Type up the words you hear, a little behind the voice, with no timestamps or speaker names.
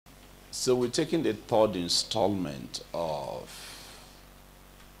So we're taking the third installment of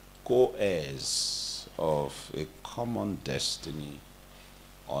co-heirs of a common destiny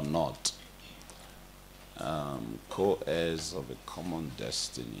or not. Co-heirs of a common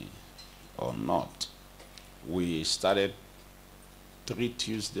destiny or not. We started 3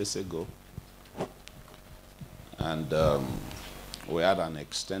 Tuesdays ago, and we had an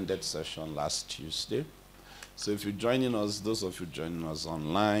extended session last Tuesday. So if you're joining us, those of you joining us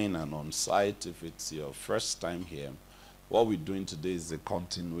online and on site, if it's your first time here, what we're doing today is a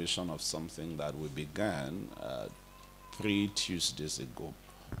continuation of something that we began 3 Tuesdays ago.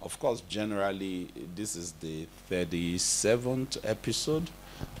 Of course, generally, this is the 37th episode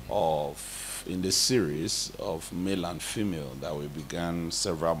in the series of Male and Female that we began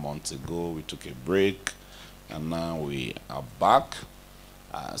several months ago. We took a break, and now we are back.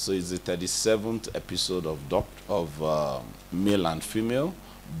 So it's the 37th episode of Male and Female,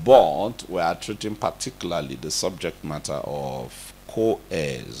 but we are treating particularly the subject matter of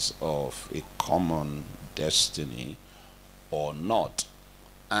co-heirs of a common destiny or not.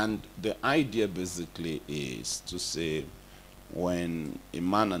 And the idea basically is to say, when a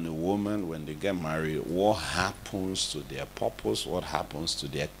man and a woman, when they get married, what happens to their purpose, what happens to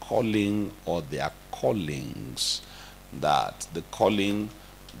their calling or their callings, that the calling,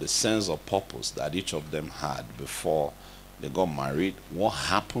 the sense of purpose that each of them had before they got married, what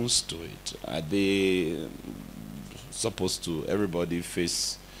happens to it? Are they supposed to, everybody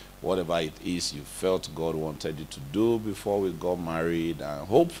face whatever it is you felt God wanted you to do before we got married, and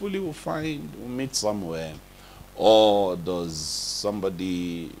hopefully we'll meet somewhere? Or does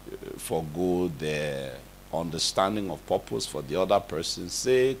somebody forgo their understanding of purpose for the other person's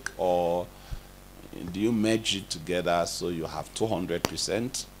sake? Or do you merge it together so you have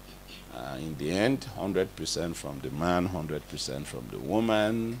 200% in the end, 100% from the man, 100% from the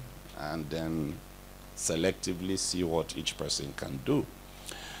woman, and then selectively see what each person can do?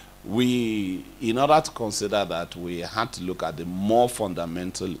 In order to consider that, we had to look at the more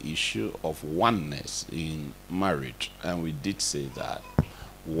fundamental issue of oneness in marriage. And we did say that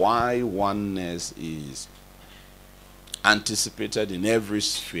why oneness is anticipated in every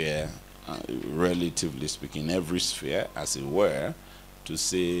sphere, relatively speaking, every sphere, as it were, to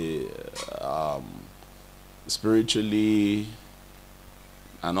say spiritually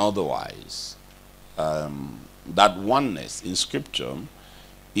and otherwise, that oneness in Scripture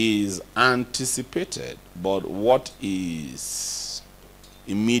is anticipated, but what is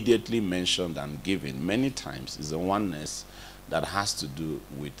immediately mentioned and given many times is a oneness that has to do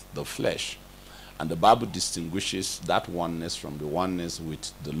with the flesh. And the Bible distinguishes that oneness from the oneness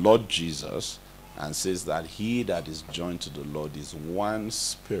with the Lord Jesus, and says that he that is joined to the Lord is one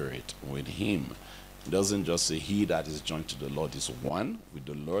spirit with him. It doesn't just say he that is joined to the Lord is one with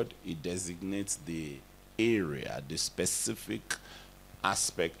the Lord. It designates the area, the specific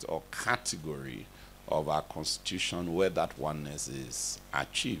aspect or category of our constitution where that oneness is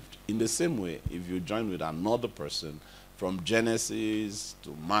achieved. In the same way, if you join with another person, from Genesis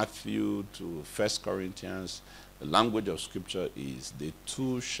to Matthew to 1 Corinthians, the language of Scripture is the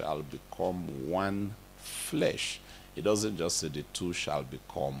two shall become one flesh. It doesn't just say the two shall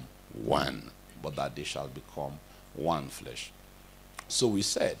become one, but that they shall become one flesh. So we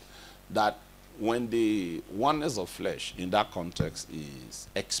said that when the oneness of flesh in that context is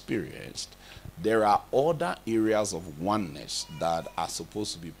experienced, there are other areas of oneness that are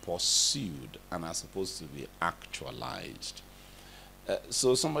supposed to be pursued and are supposed to be actualized.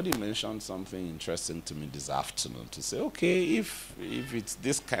 So somebody mentioned something interesting to me this afternoon to say, okay, if it's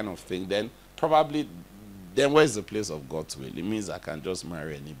this kind of thing, then where's the place of God's will? It means I can just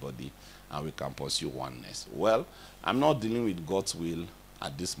marry anybody and we can pursue oneness. Well, I'm not dealing with God's will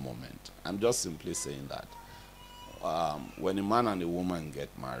at this moment. I'm just simply saying that when a man and a woman get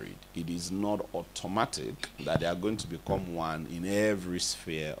married, it is not automatic that they are going to become one in every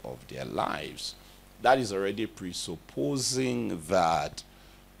sphere of their lives. That is already presupposing that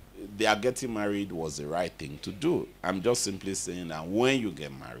their getting married was the right thing to do. I'm just simply saying that when you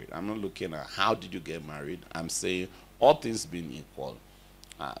get married, I'm not looking at how did you get married. I'm saying all things being equal,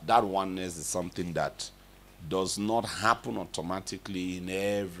 that oneness is something that does not happen automatically in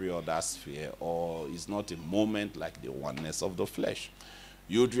every other sphere, or is not a moment like the oneness of the flesh.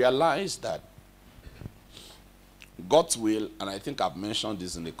 You'd realize that God's will, and I think I've mentioned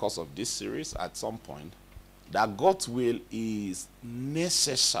this in the course of this series at some point, that God's will is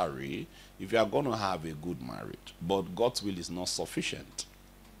necessary if you are going to have a good marriage, but God's will is not sufficient.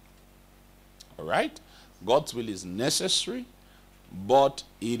 All right? God's will is necessary, but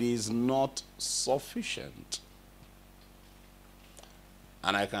it is not sufficient.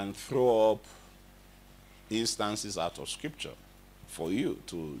 And I can throw up instances out of scripture for you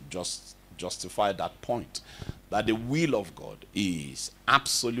to just justify that point, that the will of God is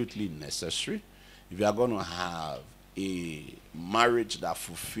absolutely necessary if you are going to have a marriage that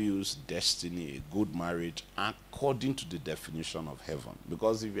fulfills destiny, a good marriage, according to the definition of heaven.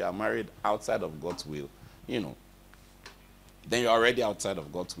 Because if you are married outside of God's will, then you're already outside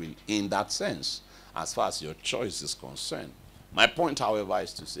of God's will in that sense, as far as your choice is concerned. My point, however,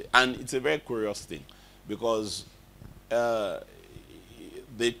 is to say, and it's a very curious thing, because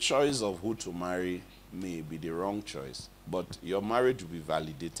the choice of who to marry may be the wrong choice, but your marriage will be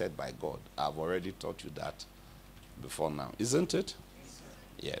validated by God. I've already taught you that before now, isn't it?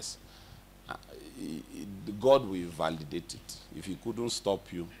 Yes. God will validate it. If he couldn't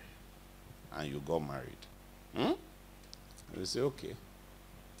stop you and you got married, you say, okay,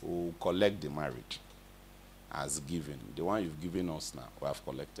 we'll collect the marriage as given. The one you've given us now, we have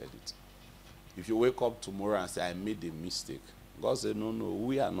collected it. If you wake up tomorrow and say, I made a mistake, God said, no,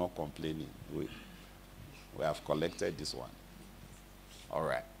 we are not complaining. We have collected this one. All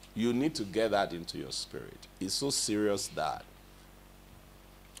right. You need to get that into your spirit. It's so serious that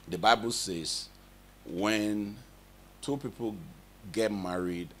the Bible says when two people get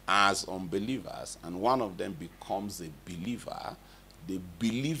married as unbelievers and one of them becomes a believer, the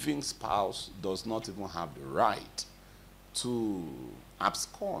believing spouse does not even have the right to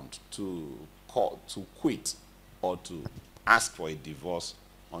abscond, to quit, or to ask for a divorce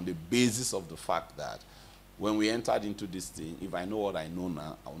on the basis of the fact that when we entered into this thing, if I know what I know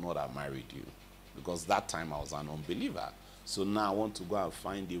now, I will not have married you. Because that time I was an unbeliever. So now I want to go and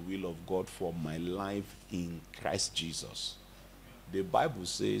find the will of God for my life in Christ Jesus. The Bible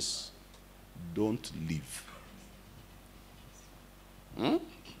says, don't leave.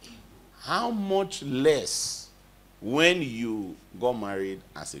 How much less when you got married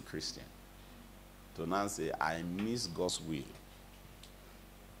as a Christian? To now say, I miss God's will.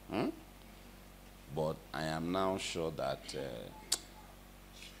 But I am now sure that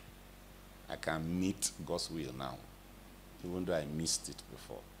I can meet God's will now, even though I missed it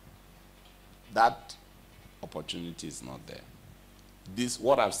before. That opportunity is not there. This,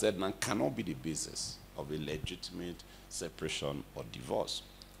 what I've said now, cannot be the basis of a legitimate separation or divorce.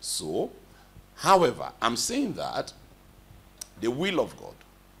 So, however, I'm saying that the will of God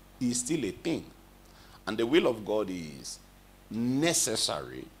is still a thing. And the will of God is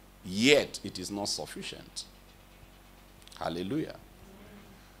necessary, yet it is not sufficient. Hallelujah.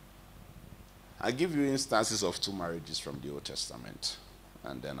 I give you instances of 2 marriages from the Old Testament,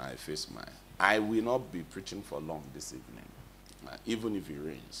 and then I face mine. I will not be preaching for long this evening, even if it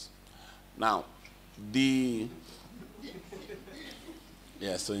rains. Now,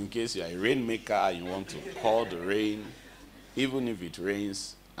 so in case you are a rainmaker, you want to call the rain, even if it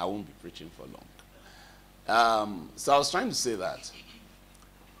rains, I won't be preaching for long. So I was trying to say that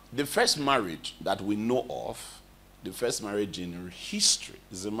the first marriage that we know of, the first marriage in history,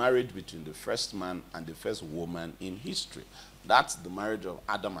 is a marriage between the first man and the first woman in history. That's the marriage of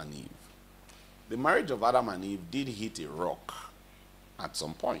Adam and Eve. The marriage of Adam and Eve did hit a rock at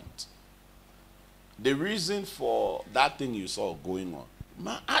some point. The reason for that thing you saw going on,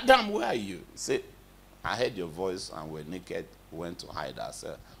 Adam, where are you? Say, I heard your voice and we're naked, went to hide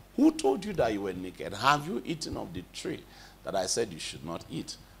ourselves. Who told you that you were naked? Have you eaten of the tree that I said you should not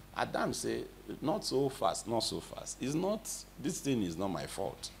eat? Adam said, not so fast, not so fast. This thing is not my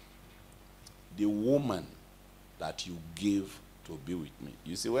fault. The woman that you gave to be with me.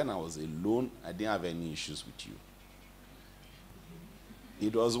 You see, when I was alone, I didn't have any issues with you.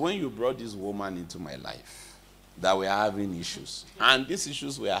 It was when you brought this woman into my life that we are having issues. And these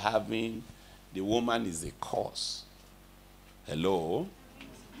issues we are having, the woman is a cause. Hello?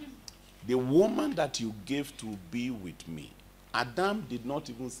 The woman that you gave to be with me, Adam did not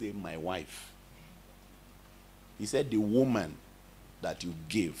even say my wife. He said the woman that you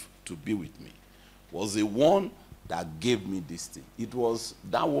gave to be with me was the one that gave me this thing. It was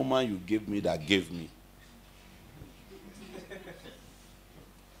that woman you gave me that gave me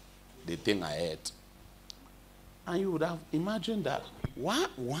the thing I ate. And you would have imagined that. Why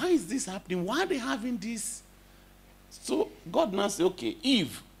is this happening? Why are they having this? So God now said, okay,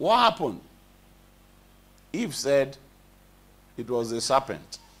 Eve, what happened? Eve said, it was a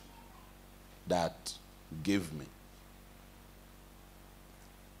serpent that gave me.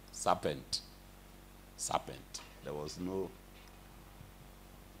 Serpent. There was no...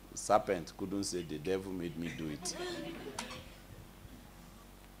 Serpent couldn't say the devil made me do it.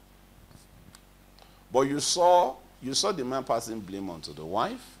 But you saw the man passing blame onto the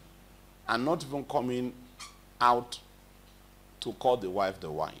wife and not even coming out to call the wife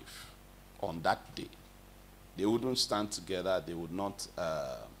on that day. They wouldn't stand together. They would not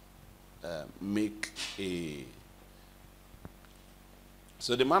make a...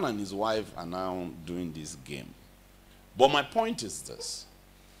 So the man and his wife are now doing this game. But my point is this.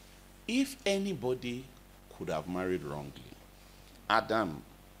 If anybody could have married wrongly, Adam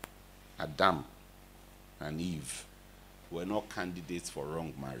and Eve were not candidates for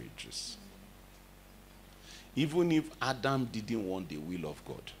wrong marriages. Even if Adam didn't want the will of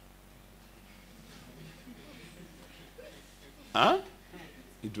God,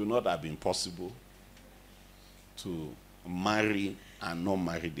 it would not have been possible to marry and not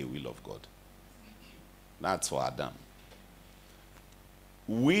marry the will of God. That's for Adam.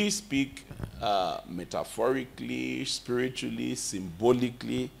 We speak metaphorically, spiritually,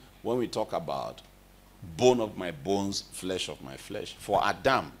 symbolically when we talk about bone of my bones, flesh of my flesh. For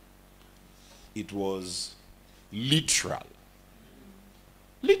Adam, it was literal.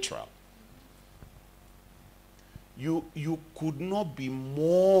 Literal. You could not be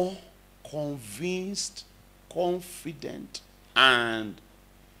more convinced, confident, and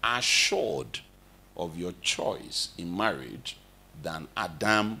assured of your choice in marriage than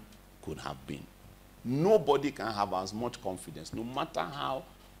Adam could have been. Nobody can have as much confidence, no matter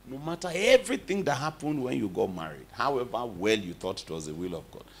everything that happened when you got married, however well you thought it was the will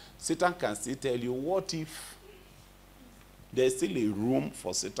of God. Satan can still tell you, what if? There's still a room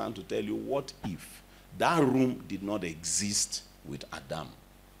for Satan to tell you, what if? That room did not exist with Adam.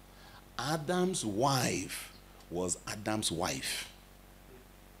 Adam's wife was Adam's wife.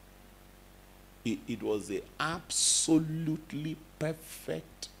 It was the absolutely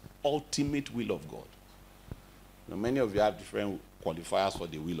perfect, ultimate will of God. Now, many of you have different qualifiers for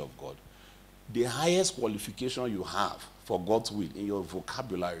the will of God. The highest qualification you have for God's will in your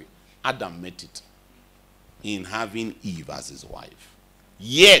vocabulary, Adam met it in having Eve as his wife.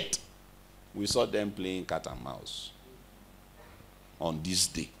 Yet, we saw them playing cat and mouse on this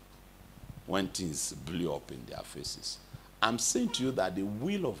day when things blew up in their faces. I'm saying to you that the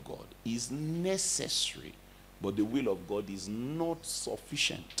will of God is necessary, but the will of God is not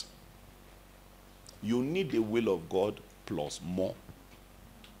sufficient. You need the will of God plus more.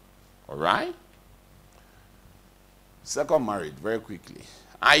 All right? Second marriage, very quickly.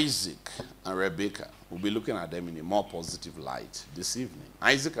 Isaac and Rebekah. We'll be looking at them in a more positive light this evening.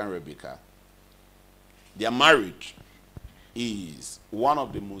 Isaac and Rebekah. Their marriage is one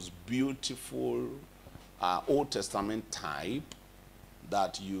of the most beautiful Old Testament type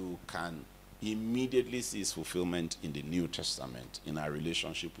that you can immediately see its fulfillment in the New Testament, in our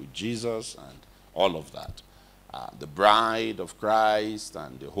relationship with Jesus and all of that. The bride of Christ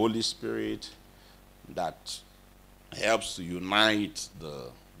and the Holy Spirit that helps to unite the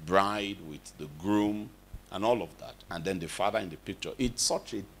bride with the groom and all of that. And then the father in the picture. It's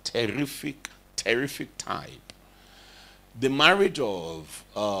such a terrific type. The marriage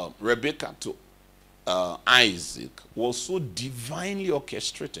of Rebekah to Isaac was so divinely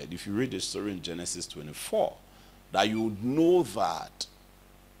orchestrated, if you read the story in Genesis 24, that you would know that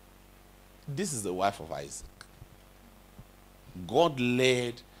this is the wife of Isaac. God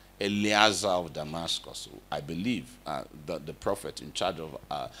led Eliezer of Damascus, I believe, the prophet in charge of,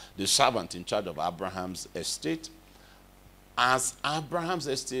 the servant in charge of Abraham's estate, as Abraham's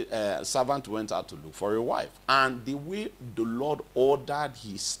servant went out to look for a wife. And the way the Lord ordered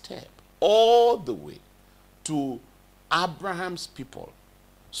his step all the way to Abraham's people,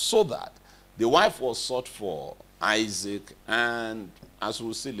 so that the wife was sought for Isaac, and as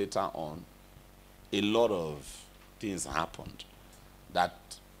we'll see later on, a lot of things happened that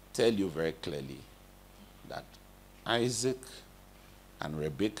tell you very clearly that Isaac and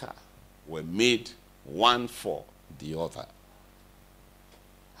Rebekah were made one for the other.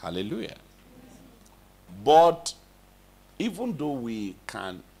 Hallelujah. But even though we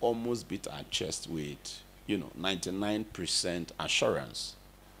can almost beat our chest with, 99% assurance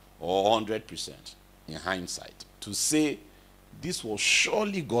or 100% in hindsight to say this was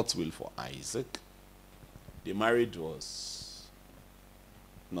surely God's will for Isaac, the marriage was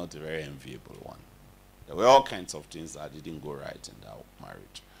not a very enviable one. There were all kinds of things that didn't go right in that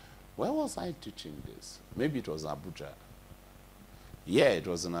marriage. Where was I teaching this? Maybe it was Abuja. Yeah, it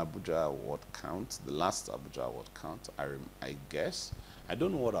was an Abuja word count, the last Abuja word count, I guess. I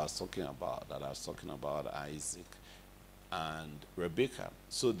don't know what I was talking about, that I was talking about Isaac and Rebekah.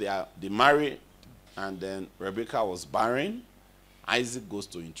 So they married, and then Rebekah was barren. Isaac goes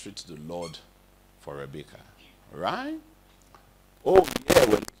to entreat the Lord for Rebekah, right? Oh, yeah,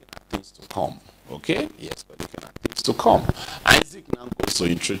 we're looking at things to come, okay? Yes, we're looking at things to come. Isaac now goes to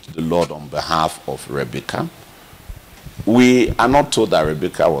entreat the Lord on behalf of Rebekah. we are not told that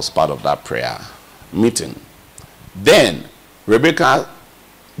Rebekah was part of that prayer meeting. Then Rebekah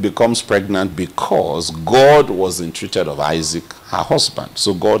becomes pregnant because God was entreated of Isaac, her husband.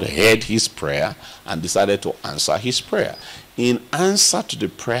 So God heard his prayer and decided to answer his prayer. In answer to the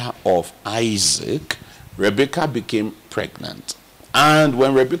prayer of Isaac, Rebekah became pregnant. And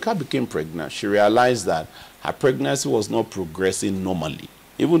when Rebekah became pregnant, she realized that her pregnancy was not progressing normally.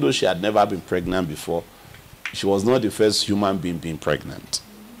 Even though she had never been pregnant before, she was not the first human being pregnant.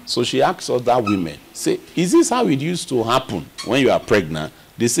 So she asked other women, say, is this how it used to happen when you are pregnant?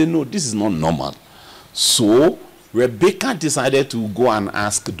 They say, no, this is not normal. So Rebekah decided to go and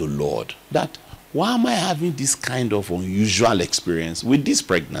ask the Lord that, why am I having this kind of unusual experience with this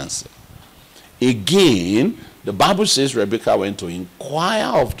pregnancy? Again, the Bible says Rebekah went to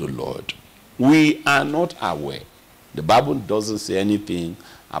inquire of the Lord. We are not aware. The Bible doesn't say anything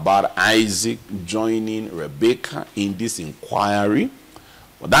about Isaac joining Rebekah in this inquiry.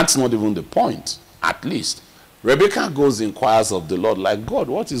 But that's not even the point, at least. Rebekah goes inquires of the Lord, like, God,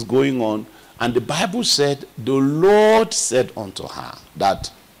 what is going on? And the Bible said, the Lord said unto her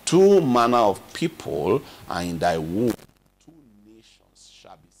that two manner of people are in thy womb. Two nations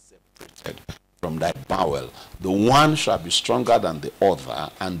shall be separated from thy bowel. The one shall be stronger than the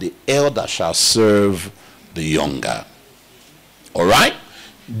other, and the elder shall serve the younger. All right?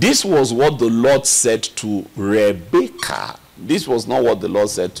 This was what the Lord said to Rebekah. This was not what the Lord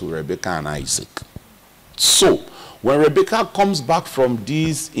said to Rebekah and Isaac. So, when Rebekah comes back from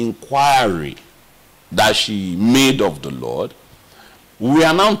this inquiry that she made of the Lord, we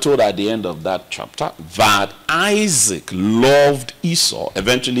are now told at the end of that chapter that Isaac loved Esau.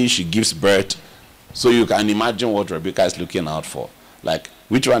 Eventually, she gives birth. So you can imagine what Rebekah is looking out for. Like,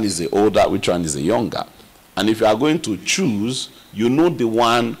 which one is the older, which one is the younger? And if you are going to choose, you know the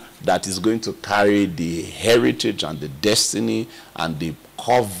one that is going to carry the heritage and the destiny and the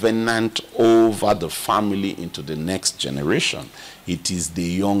covenant over the family into the next generation. It is the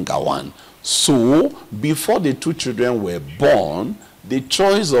younger one. So, before the two children were born, the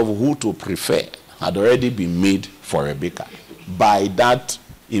choice of who to prefer had already been made for Rebekah by that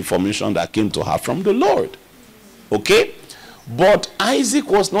information that came to her from the Lord. Okay? But Isaac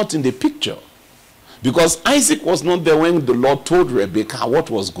was not in the picture. Because Isaac was not there when the Lord told Rebekah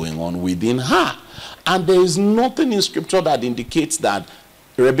what was going on within her. And there is nothing in scripture that indicates that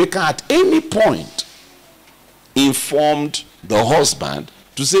Rebekah at any point informed the husband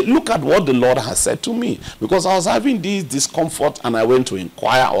to say, look at what the Lord has said to me. Because I was having this discomfort and I went to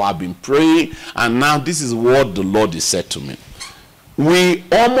inquire, or I've been praying, and now this is what the Lord has said to me. We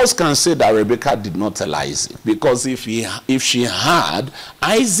almost can say that Rebekah did not tell Isaac, because if she had,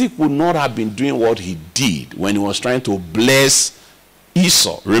 Isaac would not have been doing what he did when he was trying to bless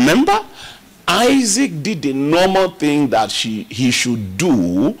Esau. Remember? Isaac did the normal thing that he should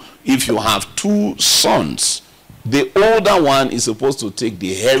do if you have two sons. The older one is supposed to take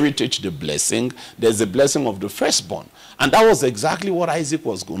the heritage, the blessing. There's the blessing of the firstborn. And that was exactly what Isaac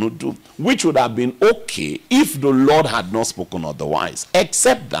was going to do, which would have been okay if the Lord had not spoken otherwise.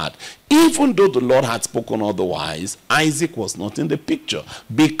 Except that, even though the Lord had spoken otherwise, Isaac was not in the picture,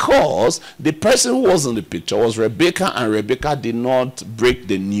 because the person who was in the picture was Rebekah, and Rebekah did not break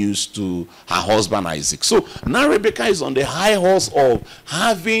the news to her husband Isaac. So now Rebekah is on the high horse of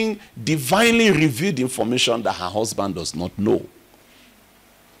having divinely revealed information that her husband does not know.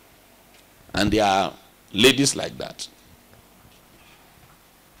 And there are ladies like that.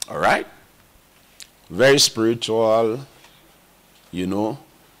 All right? Very spiritual, you know.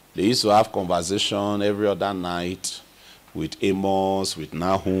 They used to have conversation every other night with Amos, with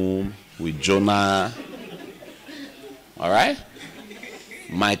Nahum, with Jonah. All right?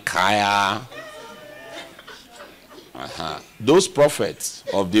 Micaiah. Those prophets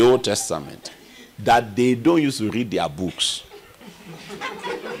of the Old Testament that they don't used to read their books.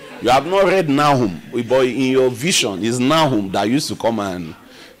 You have not read Nahum, but in your vision is Nahum that used to come and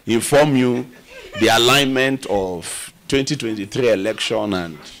inform you the alignment of 2023 election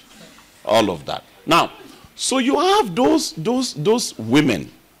and all of that. Now, so you have those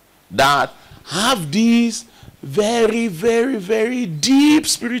women that have these very, very, very deep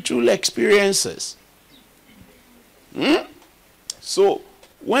spiritual experiences. So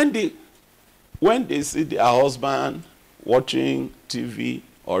when they see their husband watching TV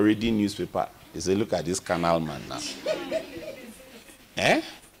or reading newspaper, they say, look at this canal man now.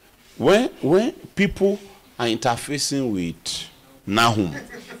 When people are interfacing with Nahum,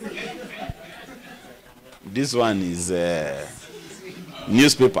 this one is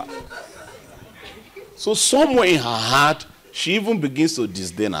newspaper. So somewhere in her heart, she even begins to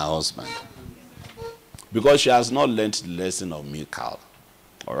disdain her husband. because she has not learned the lesson of Milcah.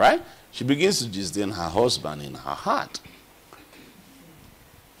 All right? She begins to disdain her husband in her heart.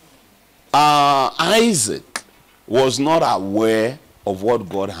 Isaac was not aware of what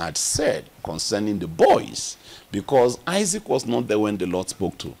God had said concerning the boys, because Isaac was not there when the Lord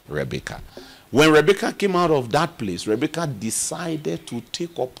spoke to Rebekah. When Rebekah came out of that place, Rebekah decided to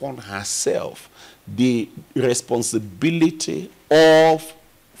take upon herself the responsibility of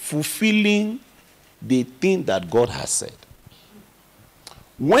fulfilling the thing that God has said.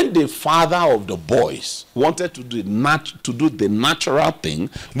 When the father of the boys wanted to do the natural thing,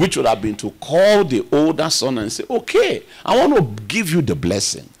 which would have been to call the older son and say, okay, I want to give you the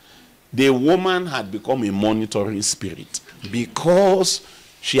blessing, the woman had become a monitoring spirit, because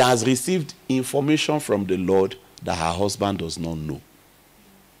she has received information from the Lord that her husband does not know.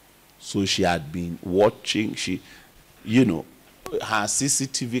 So she had been watching, her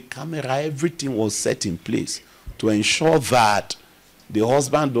CCTV camera, everything was set in place to ensure that the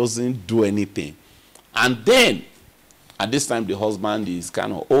husband doesn't do anything. And then, at this time, the husband is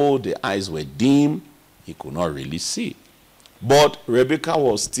kind of old, the eyes were dim, he could not really see. But Rebekah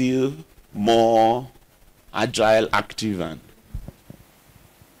was still more agile, active, and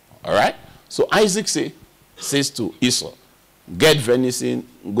all right? So Isaac says to Esau, get venison,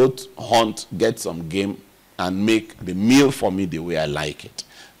 go hunt, get some game, and make the meal for me the way I like it.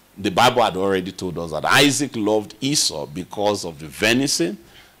 The Bible had already told us that Isaac loved Esau because of the venison.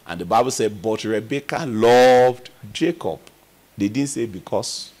 And the Bible said, but Rebekah loved Jacob. They didn't say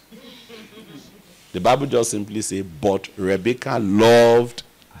because. The Bible just simply said, but Rebekah loved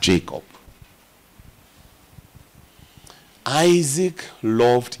Jacob. Isaac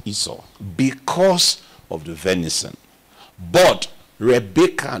loved Esau because of the venison. But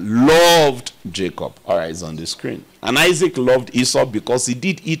Rebekah loved Jacob. All right, it's on the screen. And Isaac loved Esau because he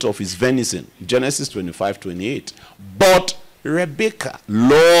did eat of his venison. Genesis 25:28. But Rebekah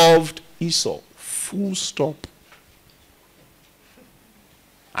loved Esau. Full stop.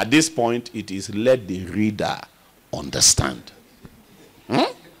 At this point, it is let the reader understand.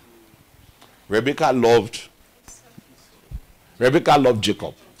 Rebekah loved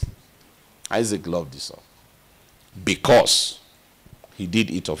Jacob. Isaac loved Esau because he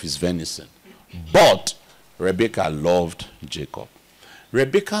did eat of his venison. But Rebekah loved Jacob.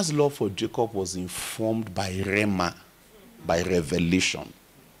 Rebekah's love for Jacob was informed by Rhema, by revelation.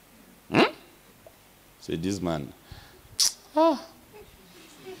 So this man,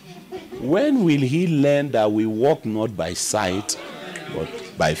 when will he learn that we walk not by sight, but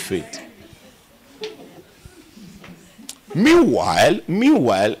by faith? Meanwhile,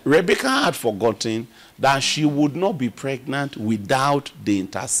 Rebekah had forgotten that she would not be pregnant without the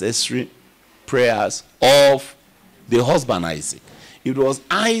intercessory prayers of the husband Isaac. It was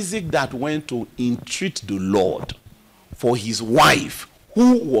Isaac that went to entreat the Lord for his wife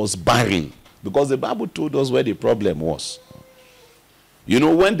who was barren, because the Bible told us where the problem was.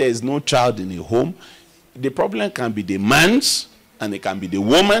 When there is no child in a home, the problem can be the man's and it can be the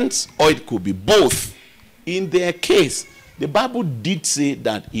woman's, or it could be both. In their case, the Bible did say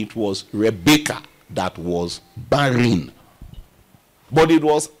that it was Rebekah that was barren. But it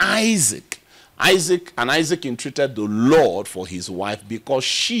was Isaac. Isaac entreated the Lord for his wife because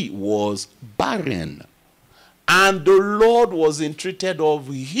she was barren. And the Lord was entreated of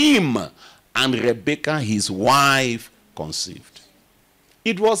him, and Rebekah, his wife, conceived.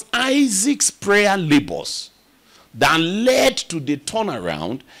 It was Isaac's prayer labors that led to the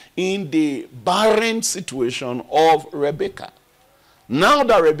turnaround in the barren situation of Rebekah. Now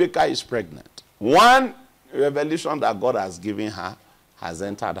that Rebekah is pregnant, one revelation that God has given her has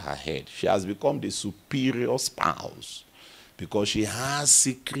entered her head. She has become the superior spouse because she has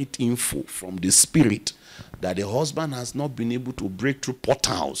secret info from the Spirit that the husband has not been able to break through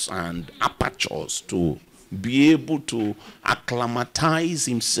portals and apertures to be able to acclimatize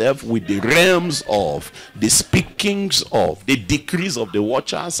himself with the realms of the speakings of the decrees of the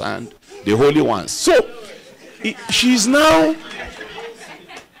watchers and the holy ones. So she's now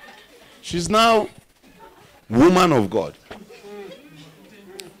woman of God,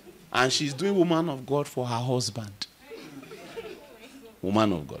 and she's doing woman of God for her husband.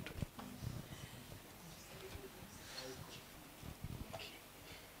 Woman of God.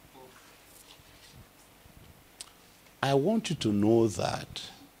 I want you to know that.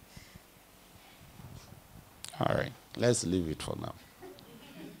 All right, let's leave it for now.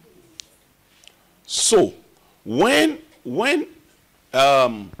 So, when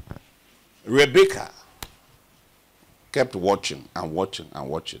Rebekah kept watching and watching and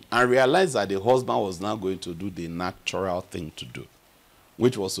watching and realized that the husband was now going to do the natural thing to do,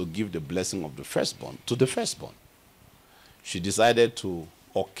 which was to give the blessing of the firstborn to the firstborn. She decided to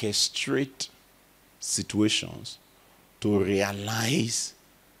orchestrate situations to realize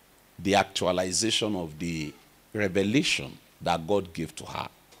the actualization of the revelation that God gave to her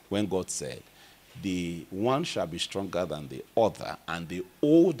when God said, the one shall be stronger than the other, and the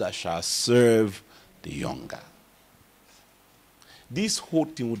older shall serve the younger. This whole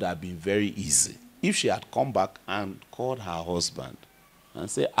thing would have been very easy if she had come back and called her husband and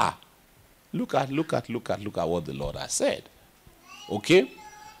said, look at what the Lord has said. Okay?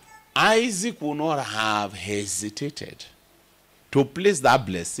 Isaac would not have hesitated to place that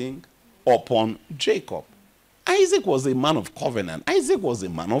blessing upon Jacob. Isaac was a man of covenant. Isaac was a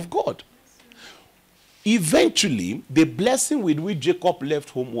man of God. Eventually, the blessing with which Jacob left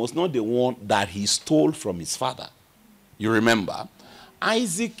home was not the one that he stole from his father. You remember?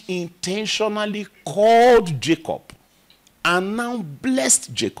 Isaac intentionally called Jacob and now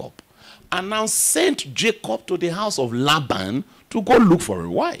blessed Jacob and now sent Jacob to the house of Laban to go look for a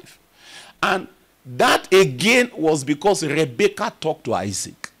wife. And that again was because Rebekah talked to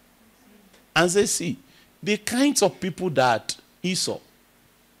Isaac and said, see, the kinds of people that Esau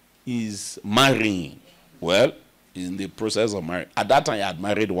is marrying, well, in the process of marriage. At that time, he had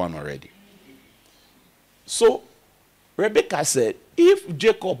married one already. So, Rebekah said, if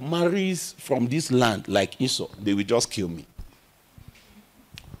Jacob marries from this land like Esau, they will just kill me.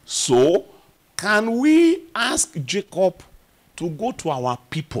 So, can we ask Jacob to go to our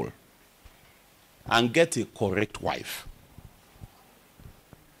people and get a correct wife?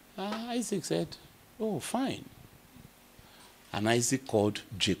 Isaac said, oh, fine. And Isaac called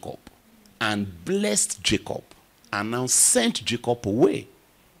Jacob and blessed Jacob and now sent Jacob away.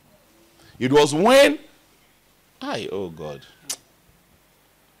 It was when, oh God,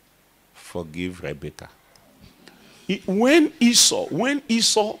 forgive Rebekah. When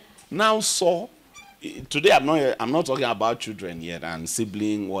Esau now saw, today I'm not talking about children yet and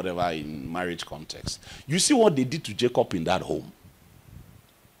sibling, whatever, in marriage context. You see what they did to Jacob in that home.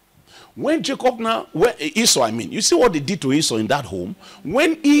 When Esau, you see what they did to Esau in that home?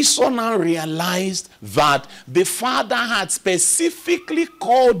 When Esau now realized that the father had specifically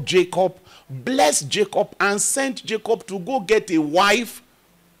called Jacob, blessed Jacob, and sent Jacob to go get a wife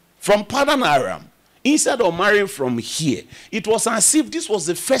from Padan Aram, instead of marrying from here, it was as if this was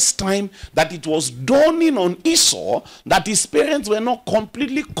the first time that it was dawning on Esau that his parents were not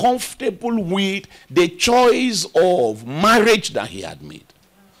completely comfortable with the choice of marriage that he had made.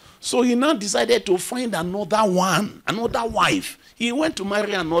 So he now decided to find another wife. He went to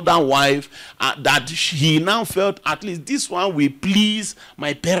marry another wife that he now felt at least this one will please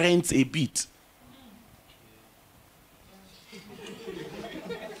my parents a bit.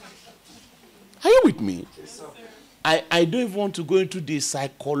 Are you with me? I don't even want to go into the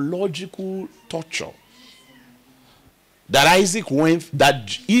psychological torture that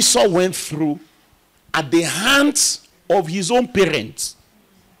Esau went through at the hands of his own parents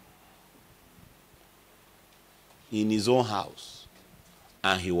in his own house,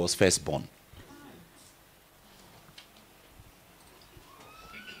 and he was firstborn.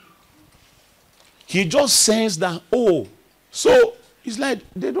 He just sensed that, so it's like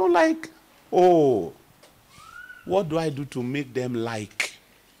they don't like, what do I do to make them like?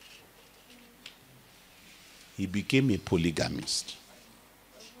 He became a polygamist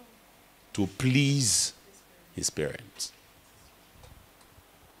to please his parents.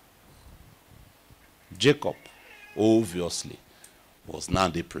 Jacob, obviously, was now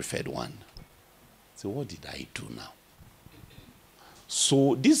the preferred one. So what did I do now?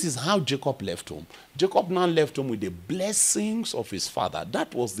 So this is how Jacob left home. Jacob now left home with the blessings of his father.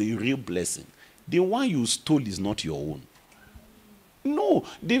 That was the real blessing. The one you stole is not your own. No,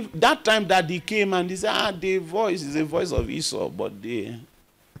 that time that he came and he said, the voice is the voice of Esau, but the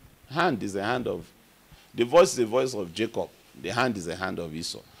hand is the hand of, the voice is the voice of Jacob. The hand is the hand of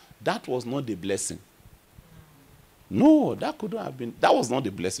Esau. That was not the blessing. No, that couldn't have been, that was not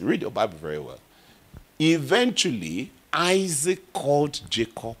the blessing. Read your Bible very well. Eventually, Isaac called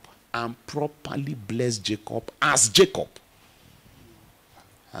Jacob and properly blessed Jacob as Jacob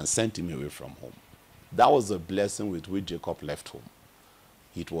and sent him away from home. That was the blessing with which Jacob left home.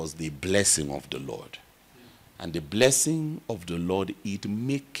 It was the blessing of the Lord. And the blessing of the Lord, it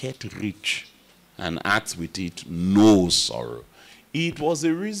maketh rich and adds with it no sorrow. It was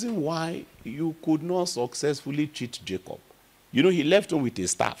the reason why you could not successfully cheat Jacob. You know, he left home with a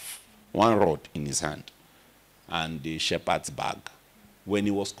staff, one rod in his hand, and the shepherd's bag. When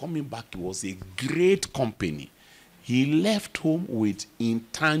he was coming back, it was a great company. He left home with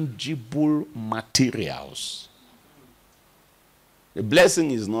intangible materials. The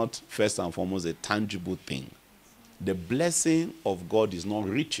blessing is not first and foremost a tangible thing. The blessing of God is not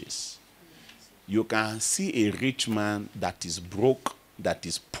riches. You can see a rich man that is broke, that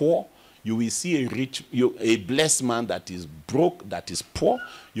is poor. You will see a blessed man that is broke, that is poor.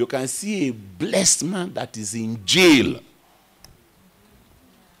 You can see a blessed man that is in jail.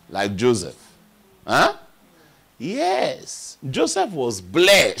 Like Joseph. Huh? Yes. Joseph was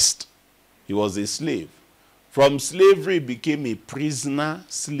blessed. He was a slave. From slavery, he became a prisoner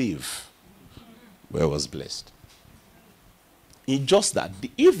slave. Where was blessed. It's just that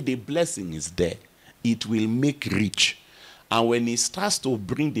if the blessing is there, it will make rich. And when it starts to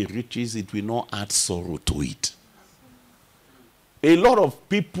bring the riches, it will not add sorrow to it. A lot of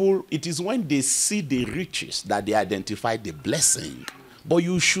people, it is when they see the riches that they identify the blessing. But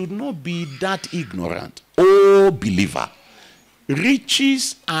you should not be that ignorant. Oh, believer.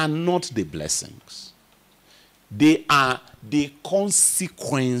 Riches are not the blessings. They are the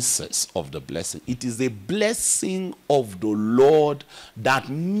consequences of the blessing. It is the blessing of the Lord that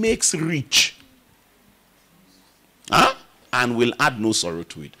makes rich. Huh? And will add no sorrow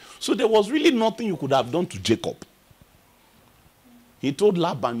to it. So there was really nothing you could have done to Jacob. He told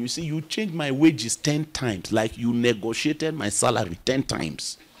Laban, you see, you changed my wages 10 times, like you negotiated my salary 10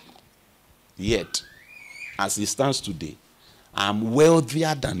 times. Yet, as it stands today, I'm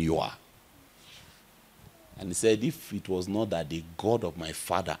wealthier than you are. And he said, if it was not that the God of my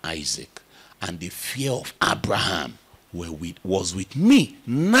father Isaac and the fear of Abraham was with me,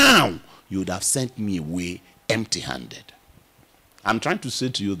 now you would have sent me away empty-handed. I'm trying to say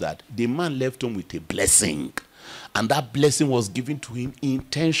to you that the man left home with a blessing. And that blessing was given to him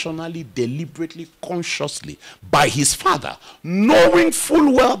intentionally, deliberately, consciously by his father, knowing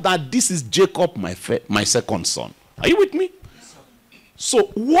full well that this is Jacob, my second son. Are you with me?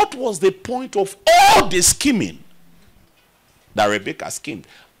 So what was the point of all the scheming that Rebekah schemed?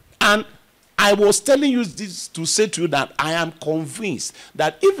 And I was telling you this to say to you that I am convinced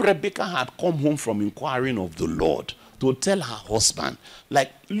that if Rebekah had come home from inquiring of the Lord to tell her husband,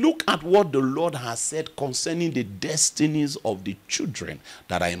 like, look at what the Lord has said concerning the destinies of the children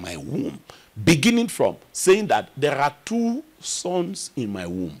that are in my womb, beginning from saying that there are 2 sons in my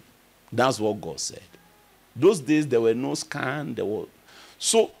womb. That's what God said. Those days there were no scan.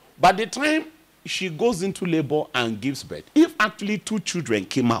 So by the time she goes into labor and gives birth, if actually 2 children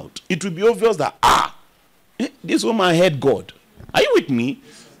came out, it would be obvious that, this woman heard God. Are you with me?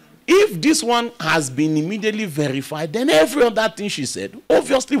 If this one has been immediately verified, then every other thing she said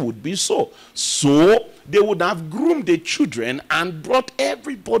obviously would be so. So they would have groomed the children and brought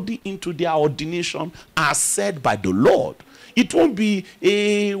everybody into their ordination as said by the Lord. It won't be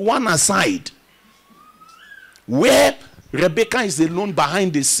a one aside where Rebekah is alone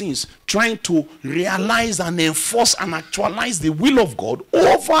behind the scenes trying to realize and enforce and actualize the will of God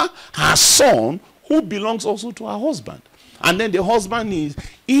over her son, who belongs also to her husband. And then the husband is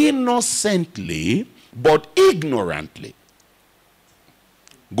innocently but ignorantly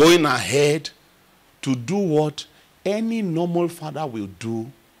going ahead to do what any normal father will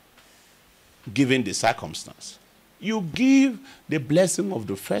do given the circumstance. You give the blessing of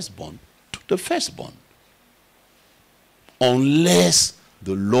the firstborn to the firstborn, unless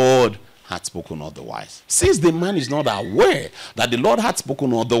the Lord had spoken otherwise. Since the man is not aware that the Lord had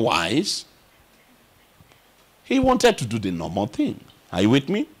spoken otherwise, he wanted to do the normal thing. Are you with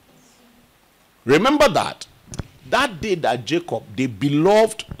me? Remember that day that Jacob, the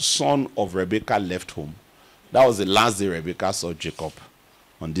beloved son of Rebekah, left home, that was the last day Rebekah saw Jacob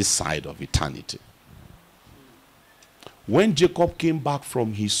on this side of eternity. When Jacob came back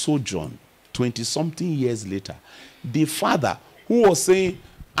from his sojourn 20-something years later, the father who was saying,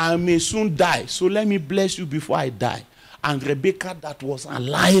 I may soon die, so let me bless you before I die, and Rebekah that was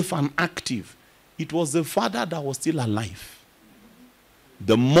alive and active, it was the father that was still alive.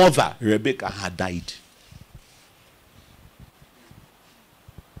 The mother, Rebekah, had died.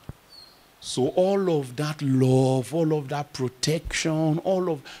 So all of that love, all of that protection,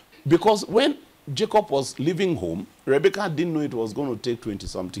 because when Jacob was leaving home, Rebekah didn't know it was going to take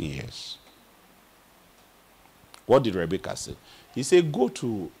 20-something years. What did Rebekah say? He said, go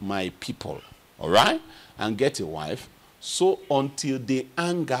to my people, all right, and get a wife, so until the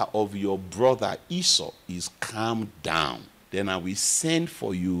anger of your brother Esau is calmed down, then I will send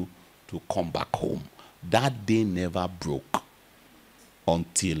for you to come back home. That day never broke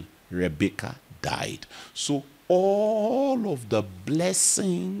until Rebekah died. So all of the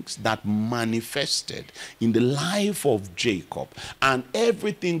blessings that manifested in the life of Jacob and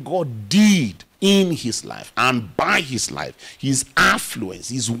everything God did in his life and by his life, his affluence,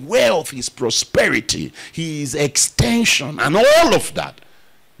 his wealth, his prosperity, his extension, and all of that,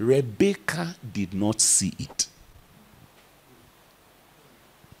 Rebekah did not see it.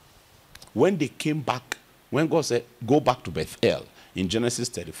 When they came back, when God said, go back to Bethel in Genesis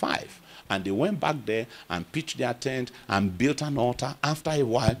 35, and they went back there and pitched their tent and built an altar, after a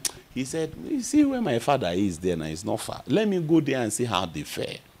while, he said, you see where my father is there now, it's not far. Let me go there and see how they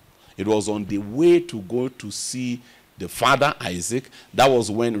fare. It was on the way to go to see the father, Isaac. That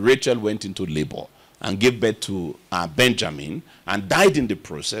was when Rachel went into labor and gave birth to Benjamin and died in the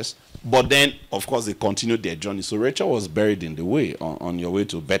process. But then, of course, they continued their journey. So Rachel was buried in the way, on your way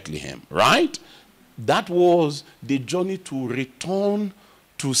to Bethlehem, right? That was the journey to return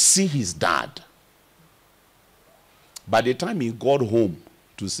to see his dad. By the time he got home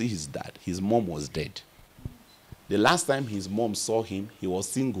to see his dad, his mom was dead. The last time his mom saw him, he was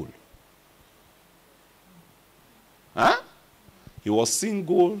single. Huh? He was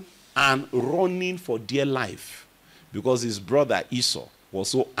single and running for dear life because his brother Esau was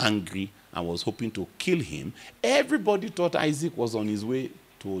so angry and was hoping to kill him. Everybody thought Isaac was on his way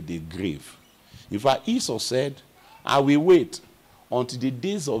to the grave. In fact, Esau said, I will wait until the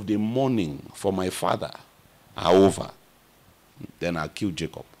days of the mourning for my father are over. Then I'll kill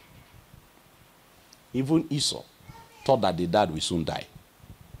Jacob. Even Esau thought that the dad will soon die.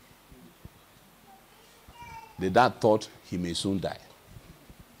 The dad thought he may soon die.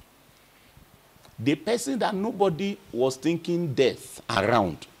 The person that nobody was thinking death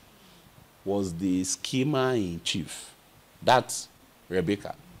around was the schemer in chief. That's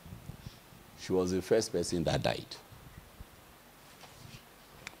Rebekah. She was the first person that died.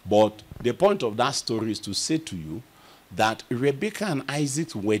 But the point of that story is to say to you that Rebekah and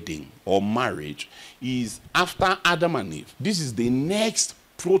Isaac's wedding or marriage is after Adam and Eve. This is the next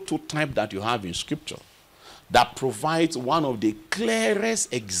prototype that you have in Scripture that provides one of the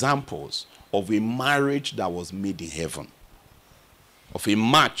clearest examples of a marriage that was made in heaven. Of a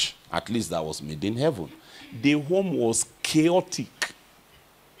match, at least, that was made in heaven. The home was chaotic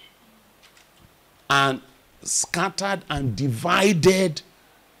and scattered and divided.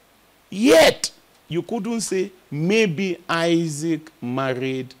 Yet, you couldn't say, maybe Isaac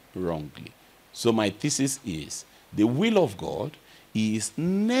married wrongly. So my thesis is, the will of God is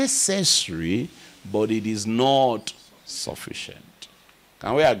necessary, but it is not sufficient.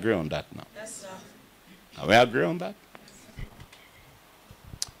 Can we agree on that now? Yes, sir. Can we agree on that?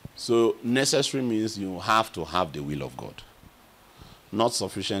 So necessary means you have to have the will of God. Not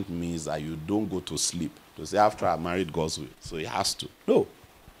sufficient means that you don't go to sleep to say, after I married God's will, so he has to. No.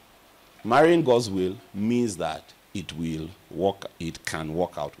 Marrying God's will means that it will work, it can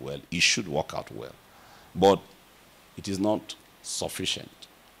work out well, it should work out well. But it is not sufficient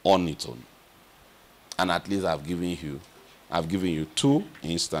on its own. And at least I've given you two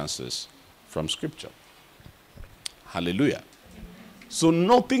instances from Scripture. Hallelujah. So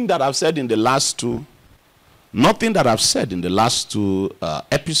nothing that I've said in the last two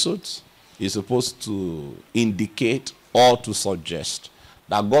episodes is supposed to indicate or to suggest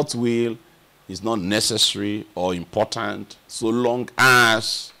that God's will is not necessary or important so long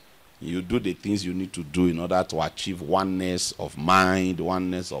as you do the things you need to do in order to achieve oneness of mind,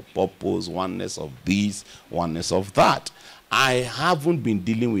 oneness of purpose, oneness of this, oneness of that. I haven't been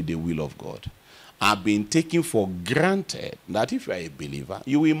dealing with the will of God. I've been taking for granted that if you are a believer,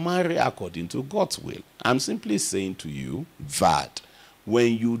 you will marry according to God's will. I'm simply saying to you that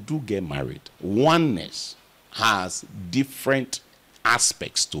when you do get married, oneness has different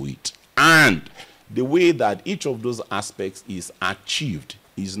aspects to it. And the way that each of those aspects is achieved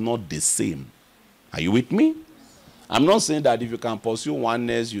is not the same. Are you with me? I'm not saying that if you can pursue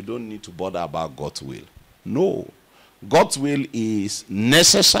oneness, you don't need to bother about God's will. No. God's will is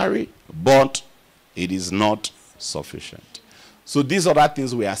necessary, but it is not sufficient. So these other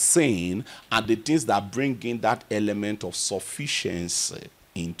things we are saying are the things that bring in that element of sufficiency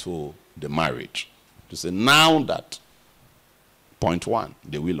into the marriage. To say, now that, point one,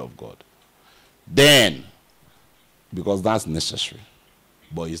 the will of God. Then, because that's necessary,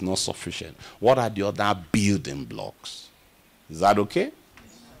 but it's not sufficient. What are the other building blocks? Is that okay?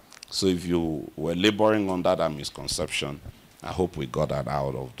 So if you were laboring under that misconception, I hope we got that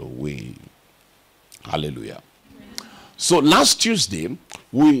out of the way. Hallelujah. So last Tuesday,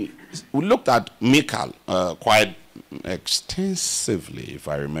 we looked at Michal quite extensively, if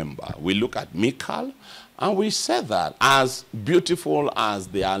I remember. We look at Michal, and we said that as beautiful as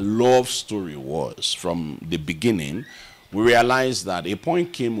their love story was from the beginning, we realized that a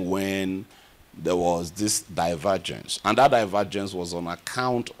point came when there was this divergence. And that divergence was on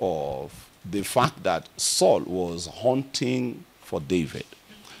account of the fact that Saul was hunting for David.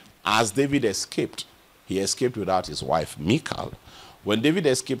 As David escaped, he escaped without his wife, Michal. When David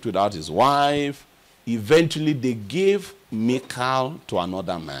escaped without his wife, eventually they gave Michal to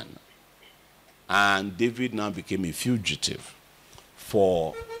another man. And David now became a fugitive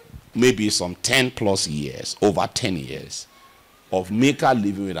for maybe some 10 plus years, over 10 years, of Michal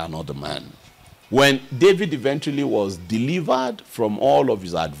living with another man. When David eventually was delivered from all of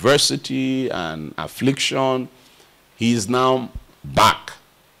his adversity and affliction, he is now back.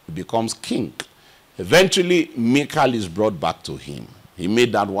 He becomes king. Eventually, Michal is brought back to him. He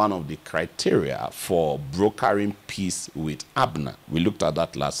made that one of the criteria for brokering peace with Abner. We looked at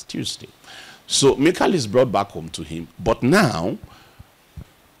that last Tuesday. So Michal is brought back home to him. But now,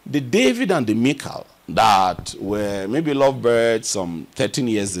 the David and the Michal that were maybe lovebirds some 13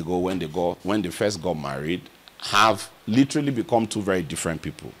 years ago when they first got married have literally become two very different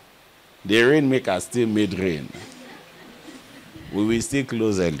people. The rainmaker still made rain. We will still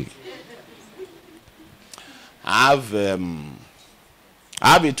close early. I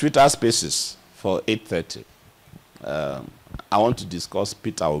have a Twitter Spaces for 8:30. I want to discuss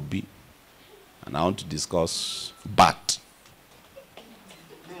Peter Obi, and I want to discuss BAT.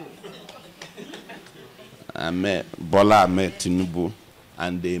 I met Bola Ahmed Tinubu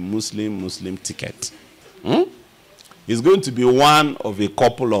and the Muslim ticket. It's going to be one of a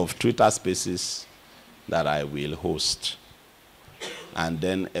couple of Twitter Spaces that I will host. And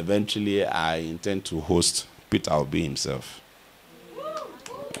then eventually I intend to host Peter Obi himself.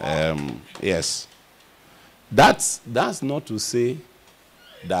 Yes. That's not to say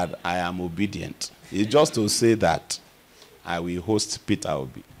that I am obedient. It's just to say that I will host Peter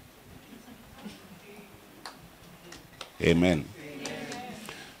Obi. Amen.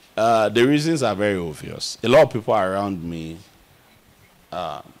 The reasons are very obvious. A lot of people around me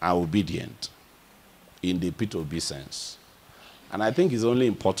are obedient in the Peter Obi sense. And I think it's only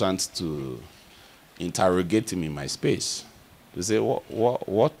important to interrogate him in my space. To say,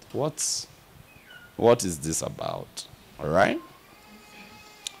 what is this about? All right?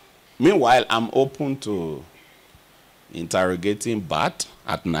 Meanwhile, I'm open to interrogating Bat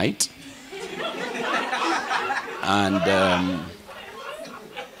at night. And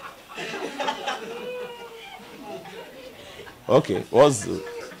okay, all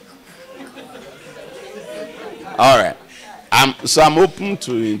right. So I'm open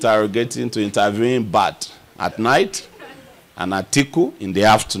to interviewing Bat at night and Atiku in the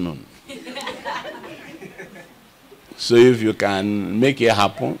afternoon. So if you can make it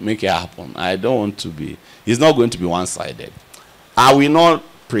happen, make it happen. I don't want to be, it's not going to be one-sided. I will not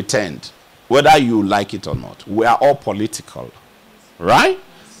pretend, whether you like it or not. We are all political, right?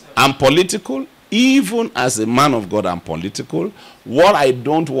 I'm political. Even as a man of God, I'm political. What I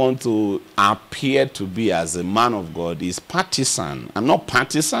don't want to appear to be as a man of God is partisan. I'm not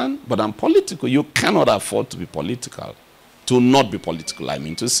partisan, but I'm political. You cannot afford to be political. To not be political, I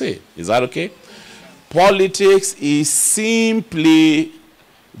mean to say. Is that okay? Politics is simply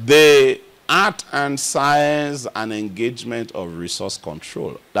the art and science and engagement of resource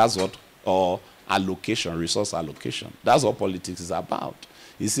control. That's what, or allocation, resource allocation. That's what politics is about.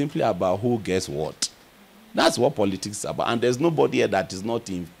 It's simply about who gets what. That's what politics is about. And there's nobody here that is not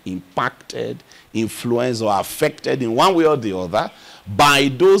impacted, influenced, or affected in one way or the other by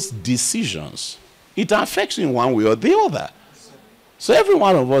those decisions. It affects you in one way or the other. So every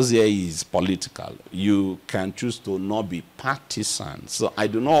one of us here is political. You can choose to not be partisan. So I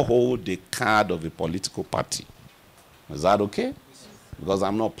do not hold the card of a political party. Is that okay? Because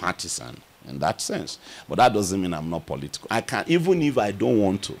I'm not partisan in that sense. But that doesn't mean I'm not political. I can, even if I don't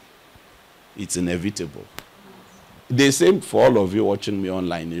want to, it's inevitable. The same for all of you watching me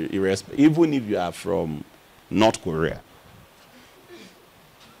online, even if you are from North Korea.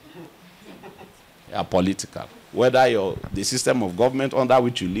 You are political. Whether the system of government under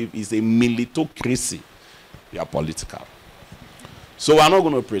which you live is a militocracy, you are political. So we're not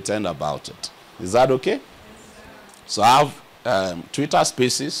going to pretend about it. Is that okay? So I have Twitter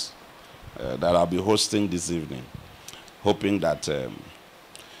Spaces that I'll be hosting this evening, hoping that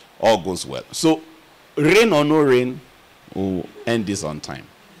all goes well. So rain or no rain, we'll end this on time.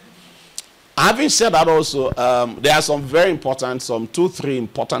 Having said that also, there are some very important, some 2-3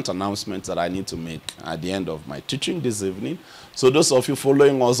 important announcements that I need to make at the end of my teaching this evening. So those of you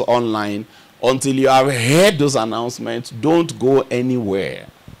following us online, Until you have heard those announcements, don't go anywhere.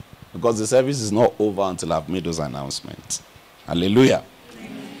 Because the service is not over until I've made those announcements. Hallelujah.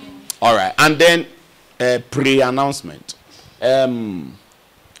 Amen. All right. And then pre-announcement.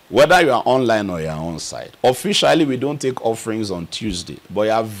 Whether you are online or you are on site, officially we don't take offerings on Tuesday, but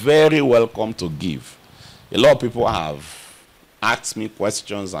you are very welcome to give. A lot of people have asked me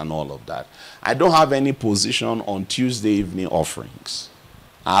questions and all of that. I don't have any position on Tuesday evening offerings.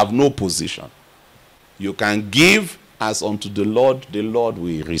 I have no position. You can give as unto the Lord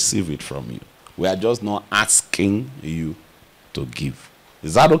will receive it from you. We are just not asking you to give.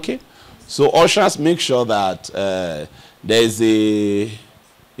 Is that okay? So ushers, make sure that there is a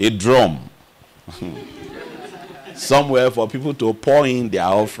drum somewhere for people to pour in their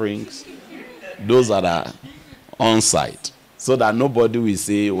offerings, those that are on site, so that nobody will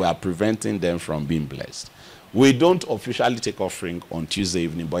say we are preventing them from being blessed. We don't officially take offering on Tuesday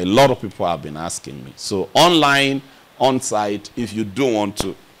evening, but a lot of people have been asking me. So online, on site, if you do want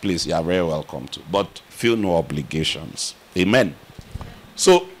to, please, you are very welcome to, but feel no obligations. Amen.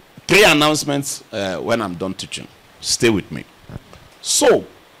 So 3 announcements when I'm done teaching. Stay with me. So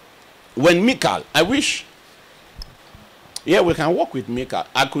when Michal, I wish, we can work with Michal.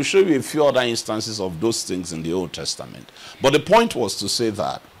 I could show you a few other instances of those things in the Old Testament. But the point was to say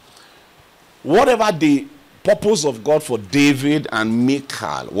that whatever the purpose of God for David and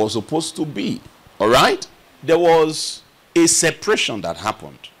Michal was supposed to be, all right, there was a separation that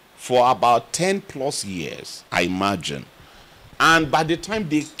happened for about 10 plus years, I imagine. And by the time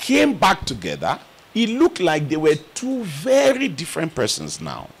they came back together, it looked like they were 2 very different persons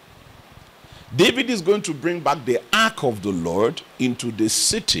now. David is going to bring back the ark of the Lord into the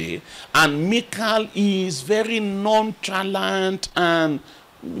city, and Michal is very nonchalant and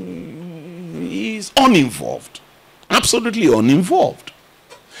is uninvolved. Absolutely uninvolved.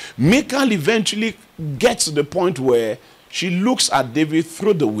 Michal eventually gets to the point where she looks at David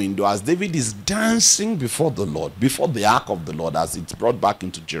through the window as David is dancing before the Lord, before the ark of the Lord as it's brought back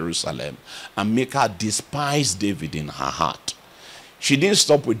into Jerusalem. And Michal despised David in her heart. She didn't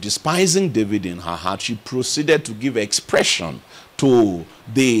stop with despising David in her heart. She proceeded to give expression to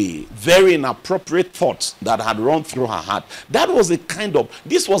the very inappropriate thoughts that had run through her heart. That was a kind of,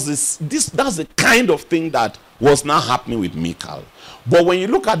 that's the kind of thing that was now happening with Michal. But when you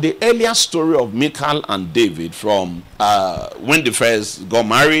look at the earlier story of Michal and David from when they first got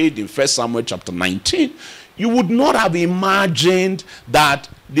married in 1 Samuel chapter 19, you would not have imagined that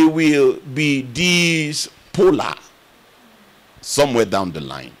they will be these polar somewhere down the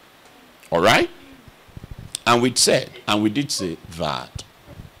line. All right? And we did say that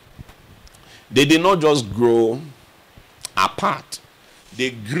they did not just grow apart.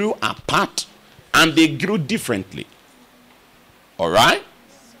 They grew apart and they grew differently. All right?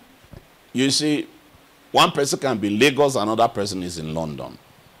 You see, one person can be in Lagos, another person is in London.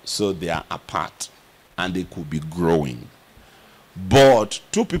 So they are apart and they could be growing. But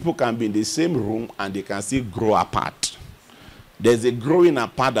 2 people can be in the same room and they can still grow apart. There's a growing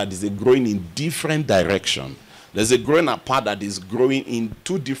apart that is a growing in different direction. There's a growing apart that is growing in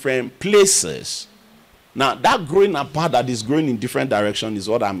 2 different places. Now, that growing apart that is growing in different direction is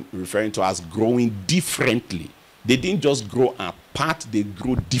what I'm referring to as growing differently. They didn't just grow apart, they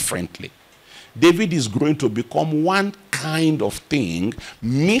grew differently. David is growing to become one kind of thing.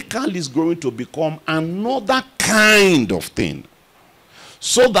 Michal is growing to become another kind of thing.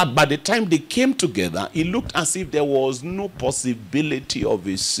 So that by the time they came together, it looked as if there was no possibility of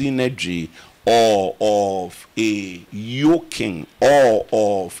a synergy or of a yoking or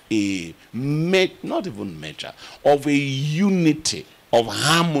of a, not even measure, of a unity, of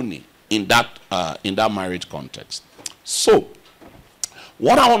harmony in that marriage context. So,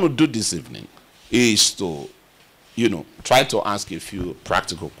 what I want to do this evening is to, try to ask a few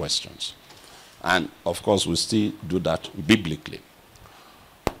practical questions. And, of course, we'll still do that biblically.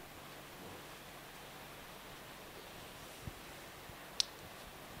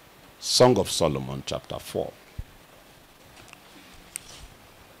 Song of Solomon, chapter 4.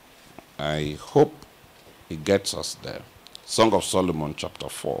 I hope it gets us there. Song of Solomon, chapter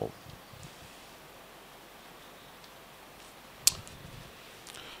 4.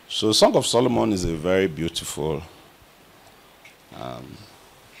 So, Song of Solomon is a very beautiful,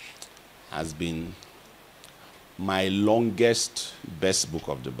 has been my longest best book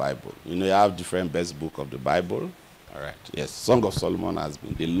of the Bible. You have different best book of the Bible. All right. Yes, Song of Solomon has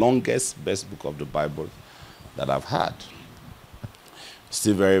been the longest best book of the Bible that I've had.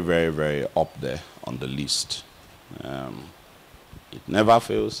 Still very, very, very up there on the list. It never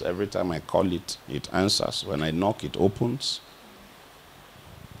fails. Every time I call it, it answers. When I knock, it opens.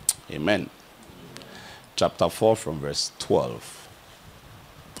 Amen. chapter 4 from verse 12.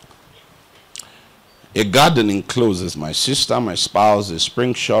 A garden encloses my sister, my spouse, a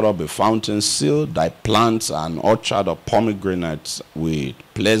spring shut up, a fountain sealed, thy plants are an orchard of pomegranates with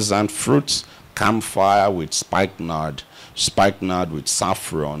pleasant fruits, campfire with spikenard with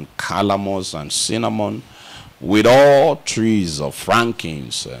saffron, calamus and cinnamon, with all trees of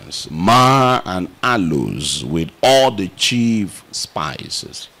frankincense, myrrh and aloes, with all the chief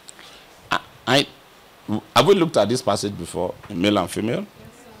spices. Have we looked at this passage before, in Male and Female?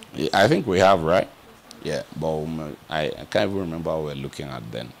 Yes, I think we have, right? Yeah, but I can't even remember what we're looking at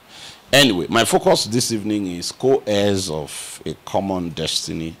then. Anyway, my focus this evening is co-heirs of a common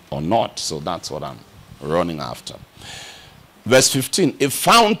destiny or not. So that's what I'm running after. Verse 15, a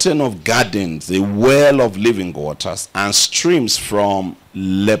fountain of gardens, a well of living waters, and streams from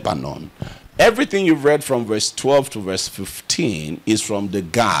Lebanon. Everything you've read from verse 12 to verse 15 is from the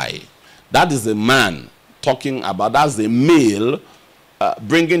guy. That is the man talking about, that's the male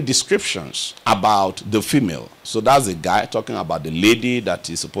bringing descriptions about the female. So that's a guy talking about the lady that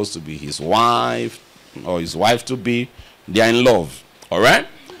is supposed to be his wife or his wife to be. They are in love. All right?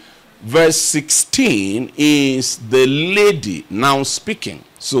 Verse 16 is the lady now speaking.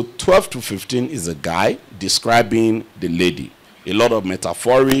 So 12 to 15 is a guy describing the lady. A lot of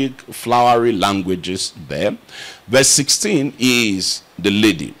metaphoric, flowery languages there. Verse 16 is the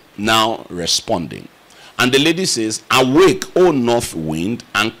lady now responding. And the lady says, awake, O north wind,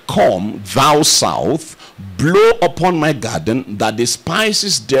 and come, thou south, blow upon my garden, that the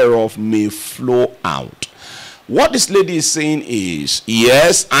spices thereof may flow out. What this lady is saying is,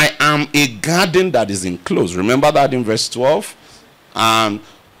 yes, I am a garden that is enclosed. Remember that in verse 12? I'm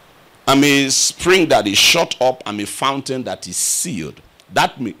a spring that is shut up. I'm a fountain that is sealed.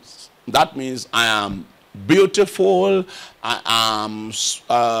 That means I am beautiful, I'm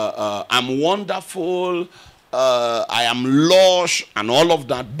wonderful, I am lush and all of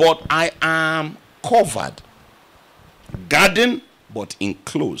that, but I am covered. Garden but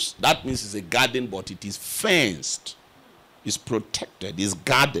enclosed. That means it's a garden but it is fenced, it's protected, it's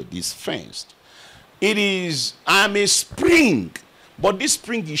guarded, it's fenced. I am a spring, but this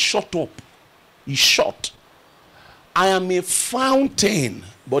spring is shut up, is shut. I am a fountain,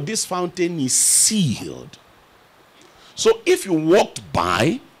 but this fountain is sealed. So if you walked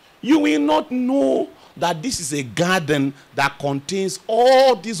by, you will not know that this is a garden that contains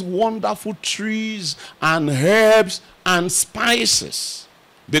all these wonderful trees and herbs and spices.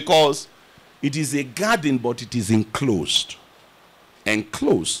 Because it is a garden, but it is enclosed.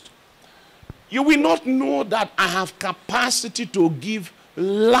 Enclosed. You will not know that I have capacity to give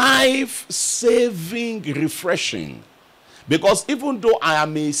life-saving refreshing. Because even though I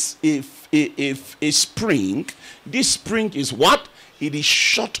am a spring, this spring is what? It is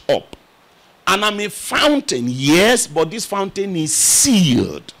shut up. And I'm a fountain, yes, but this fountain is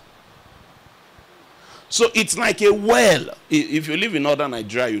sealed. So it's like a well. If you live in northern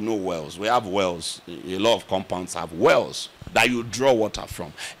Nigeria, you know wells. We have wells. A lot of compounds have wells that you draw water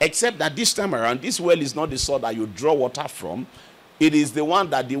from. Except that this time around, this well is not the sort that you draw water from. It is the one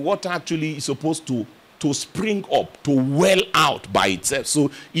that the water actually is supposed to spring up, to well out by itself. So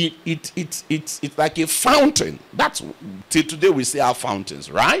it's like a fountain. That's till today we say our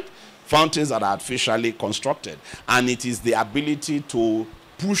fountains, right? Fountains that are artificially constructed. And it is the ability to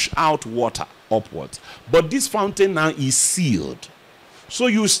push out water upwards. But this fountain now is sealed. So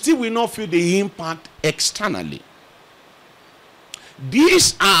you still will not feel the impact externally.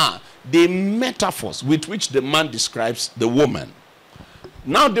 These are the metaphors with which the man describes the woman.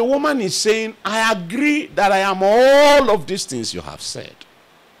 Now the woman is saying, I agree that I am all of these things you have said.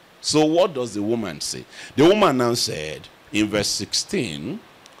 So what does the woman say? The woman now said in verse 16,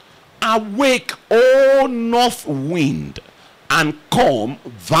 awake, O north wind, and come,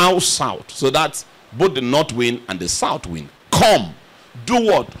 thou south. So that's both the north wind and the south wind. Come. Do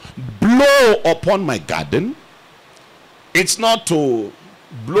what? Blow upon my garden. It's not to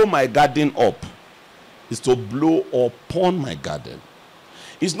blow my garden up. It's to blow upon my garden.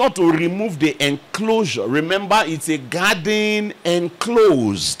 It's not to remove the enclosure. Remember, it's a garden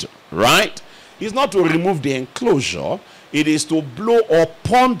enclosed, right? It's not to remove the enclosure. It is to blow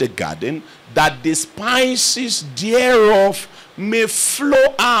upon the garden that the spices thereof may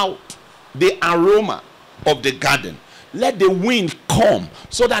flow out, the aroma of the garden. Let the wind come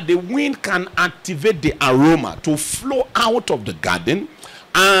so that the wind can activate the aroma to flow out of the garden.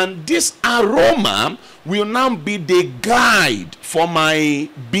 And this aroma will now be the guide for my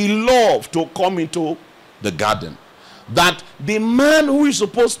beloved to come into the garden. that the man who is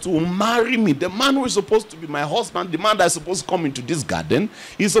supposed to marry me, the man who is supposed to be my husband, the man that is supposed to come into this garden,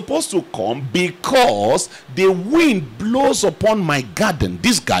 is supposed to come because the wind blows upon my garden,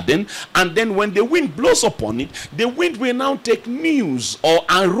 this garden, and then when the wind blows upon it, the wind will now take news or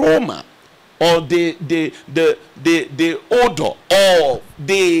aroma or the odor or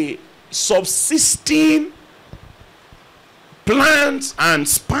the subsisting plants and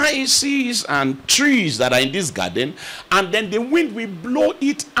spices and trees that are in this garden, and then the wind will blow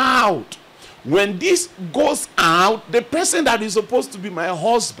it out. When this goes out, the person that is supposed to be my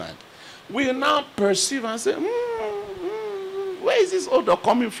husband will now perceive and say, where is this odor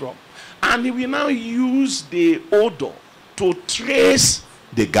coming from? And he will now use the odor to trace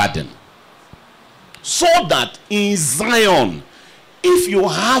the garden, so that in Zion, if you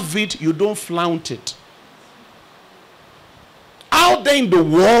have it, you don't flaunt it. Out there in the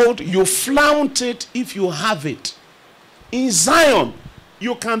world, you flaunt it if you have it. In Zion,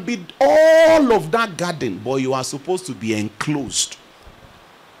 you can be all of that garden, but you are supposed to be enclosed.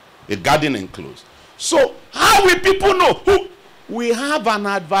 A garden enclosed. So, how will people know? We have an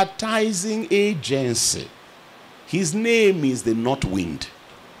advertising agency. His name is the North Wind.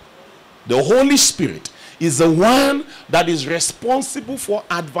 The Holy Spirit is the one that is responsible for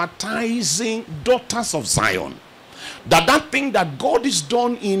advertising daughters of Zion. That thing that God has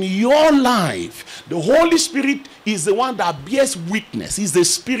done in your life, the Holy Spirit is the one that bears witness. He's the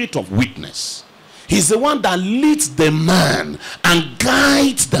spirit of witness. He's the one that leads the man and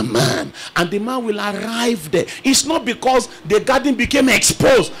guides the man, and the man will arrive there. It's not because the garden became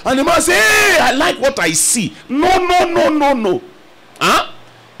exposed and the man say, hey, I like what I see. No.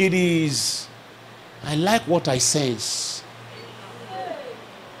 It is, I like what I sense.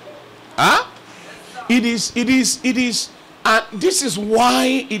 It is, and this is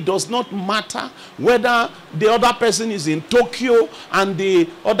why it does not matter whether the other person is in Tokyo and the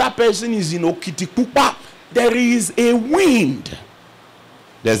other person is in Okitikupa. There is a wind.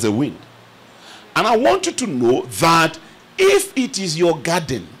 There's a wind. And I want you to know that if it is your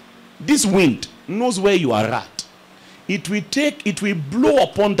garden, this wind knows where you are at. It will blow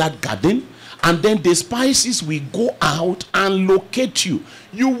upon that garden, and then the spices will go out and locate you.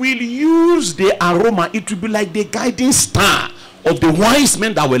 You will use the aroma. It will be like the guiding star of the wise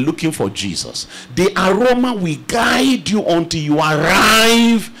men that were looking for Jesus. The aroma will guide you until you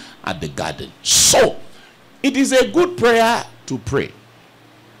arrive at the garden. So, it is a good prayer to pray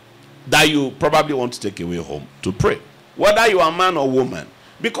that you probably want to take away home to pray. Whether you are a man or woman.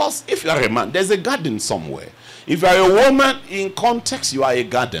 Because if you are a man, there's a garden somewhere. If you are a woman, in context, you are a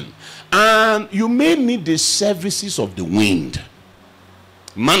garden. And you may need the services of the wind.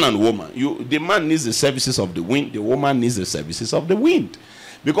 Man and woman. The man needs the services of the wind. The woman needs the services of the wind.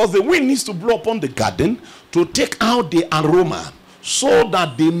 Because the wind needs to blow upon the garden to take out the aroma, so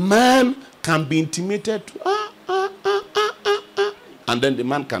that the man can be intimated to, and then the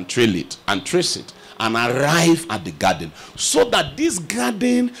man can trail it and trace it and arrive at the garden, so that this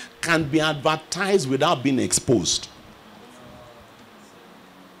garden can be advertised without being exposed.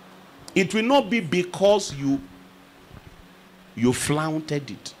 It will not be because you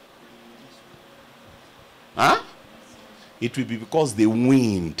flaunted it. It will be because the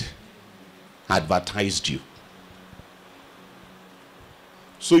wind advertised you.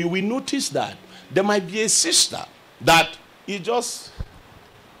 So you will notice that there might be a sister that is just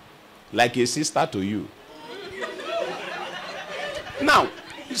like a sister to you. Now,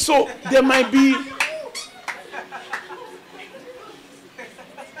 so there might be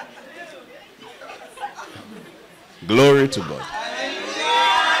glory to God.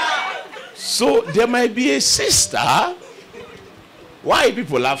 So there might be a sister. Why are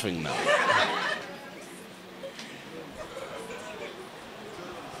people laughing now?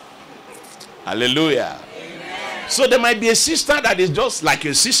 Hallelujah. Amen. So there might be a sister that is just like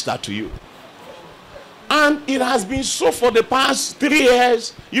a sister to you. And it has been so for the past 3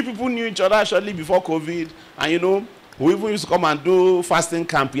 years. You people knew each other shortly before COVID. And you know, we even used to come and do fasting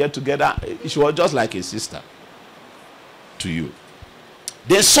camp here together. She was just like a sister to you.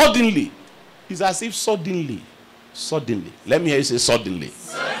 Then suddenly, it's as if suddenly, let me hear you say suddenly.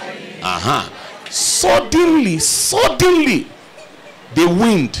 Suddenly, the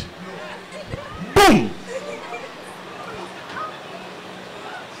wind, boom.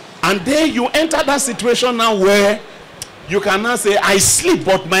 And then you enter that situation now where you cannot say, I sleep,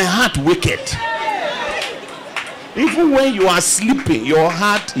 but my heart waketh. Even when you are sleeping, your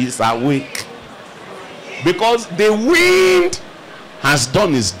heart is awake. Because the wind has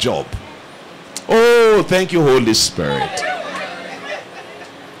done its job. Oh, thank you, Holy Spirit.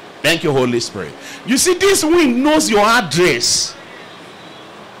 Thank you, Holy Spirit. You see, this wind knows your address.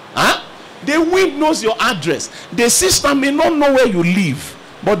 Huh? The wind knows your address. The sister may not know where you live,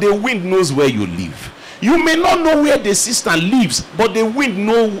 but the wind knows where you live. You may not know where the sister lives, but the wind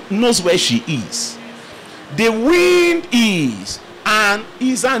knows where she is. The wind is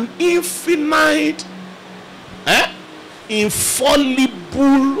an infinite,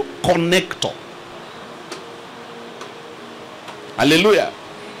 infallible connector. Hallelujah.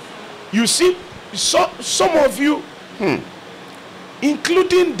 You see, some of you,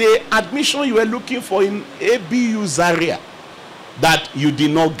 including the admission you were looking for in ABU Zaria, that you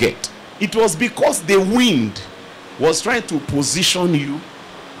did not get. It was because the wind was trying to position you.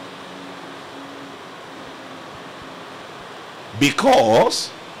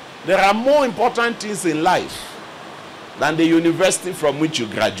 Because there are more important things in life than the university from which you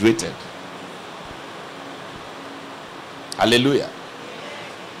graduated. Hallelujah.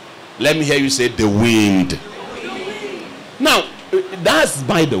 Let me hear you say the wind. Now, that's,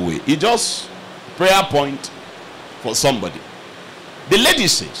 by the way, it's just prayer point for somebody. The lady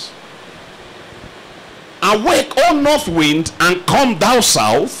says, awake, O north wind, and come thou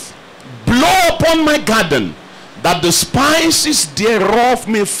south, blow upon my garden, that the spices thereof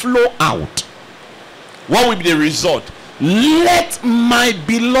may flow out. What will be the result? Let my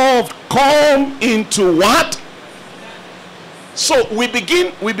beloved come into what? So we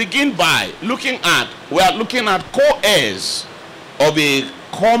begin by looking at, we are looking at co-heirs of a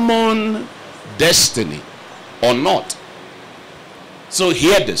common destiny or not. So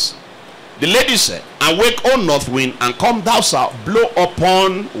hear this. The lady said, awake, O north wind, and come thou south, blow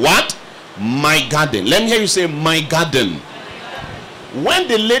upon what? My garden. Let me hear you say, my garden. When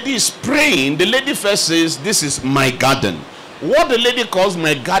the lady is praying, the lady first says, this is my garden. What the lady calls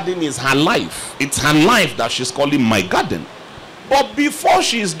my garden is her life. It's her life that she's calling my garden. But before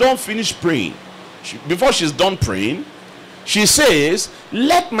she's done praying, she says,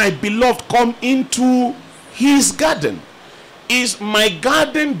 let my beloved come into his garden. Is my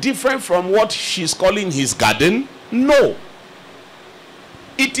garden different from what she's calling his garden? No.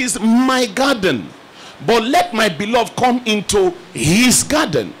 It is my garden. But let my beloved come into his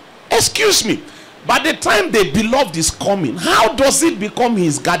garden. Excuse me. By the time the beloved is coming, how does it become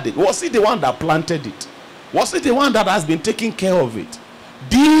his garden? Was he the one that planted it? Was it the one that has been taking care of it?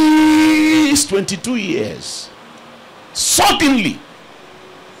 These 22 years. Suddenly,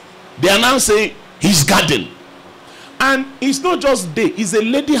 they are now saying his garden. And it's not just they, it's a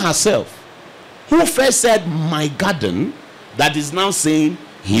lady herself who first said my garden, that is now saying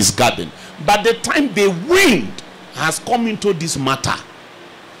his garden. By the time the wind has come into this matter,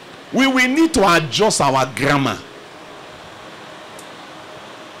 we will need to adjust our grammar.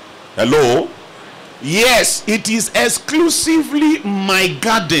 Hello? Yes, it is exclusively my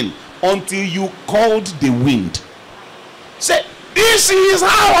garden until you called the wind. Say, this is how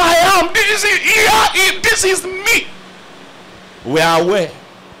I am. This is me. We are aware.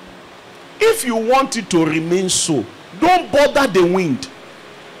 If you want it to remain so, don't bother the wind.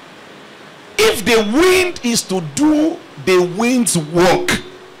 If the wind is to do the wind's work,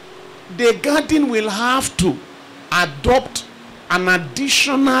 the garden will have to adopt an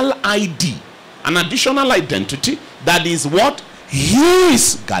additional ID, an additional identity that is what?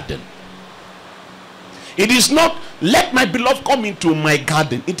 His garden. It is not let my beloved come into my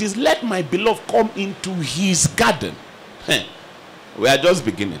garden. It is let my beloved come into his garden. We are just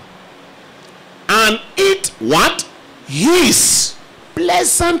beginning. And eat what? His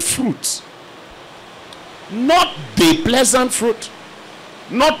pleasant fruits. Not the pleasant fruit.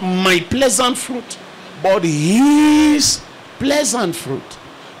 Not my pleasant fruit. But his pleasant fruit.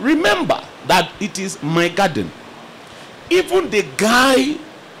 Remember that it is my garden. Even the guy,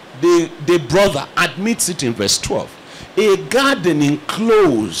 the brother admits it in verse 12. A garden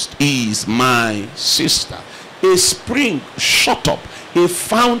enclosed is my sister. A spring shut up. A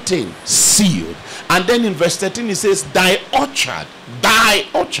fountain sealed. And then in verse 13 he says, thy orchard.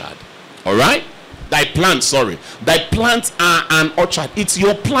 All right? Thy plants, sorry. Thy plants are an orchard. It's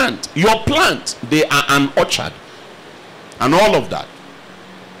your plant. Your plant, they are an orchard. And all of that.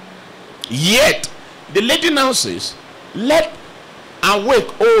 Yet, the lady now says, let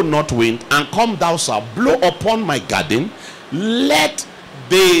awake, O north wind, and come thou south, blow upon my garden. Let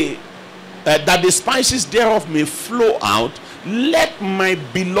that the spices thereof may flow out. Let my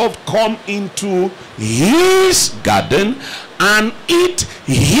beloved come into his garden and eat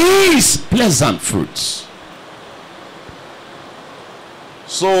his pleasant fruits.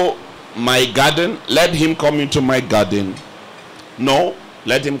 So, my garden, let him come into my garden. No,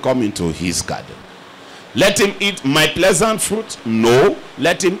 let him come into his garden. Let him eat my pleasant fruit? No,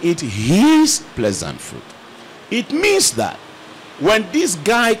 let him eat his pleasant fruit. It means that when this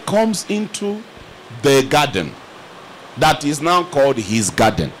guy comes into the garden, that is now called his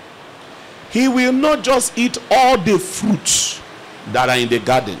garden, he will not just eat all the fruits that are in the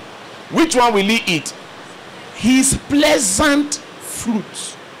garden. Which one will he eat? His pleasant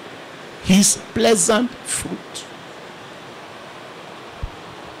fruit. His pleasant fruit.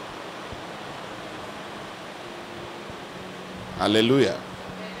 Hallelujah.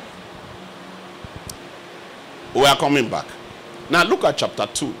 We are coming back. Now look at chapter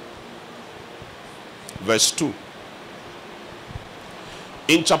 2, verse 2.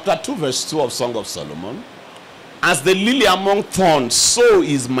 In chapter 2, verse 2 of Song of Solomon, as the lily among thorns, so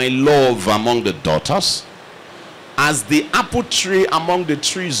is my love among the daughters. As the apple tree among the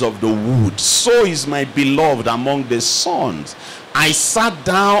trees of the wood, so is my beloved among the sons. I sat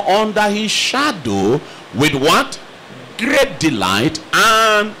down under his shadow with what? Great delight,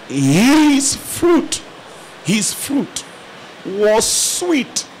 and his fruit was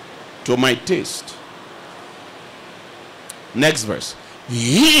sweet to my taste. Next verse.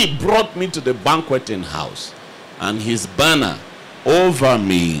 He brought me to the banqueting house, and his banner over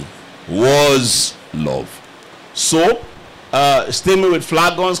me was love. So, stay me with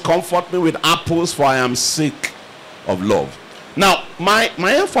flagons, comfort me with apples, for I am sick of love. Now, my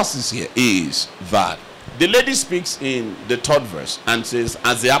emphasis here is that the lady speaks in the 3rd verse and says,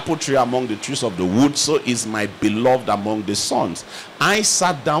 as the apple tree among the trees of the wood, so is my beloved among the sons. I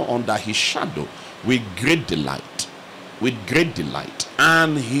sat down under his shadow with great delight. With great delight.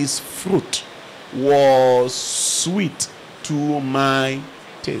 And his fruit was sweet to my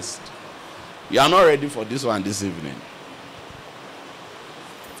taste. You are not ready for this one this evening.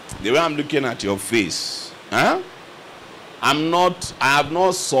 The way I'm looking at your face, huh? I have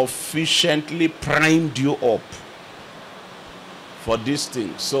not sufficiently primed you up for this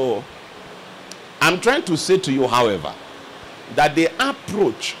thing. So, I'm trying to say to you, however, that the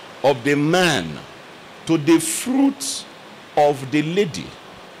approach of the man to the fruits of the lady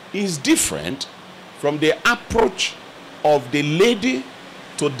is different from the approach of the lady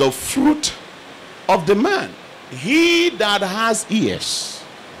to the fruit of the man. He that has ears,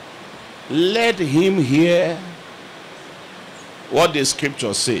 let him hear what the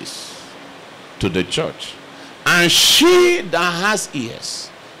scripture says to the church. And she that has ears,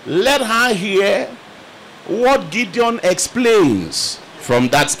 let her hear what Gideon explains from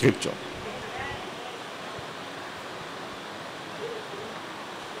that scripture.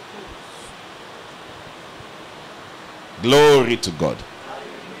 Glory to God.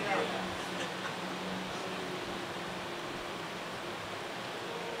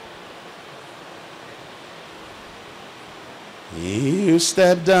 You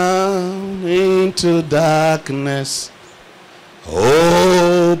step down into darkness,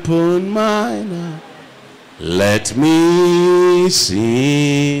 open mine eye, let me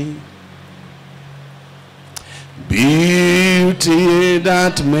see beauty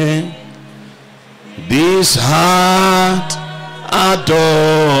that made this heart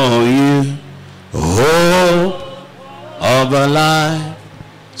adore you, hope of a life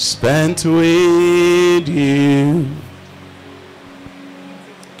spent with you.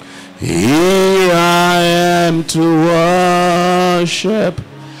 Here I am to worship,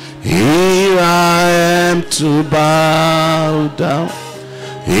 here I am to bow down,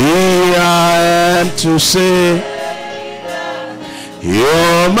 here I am to say,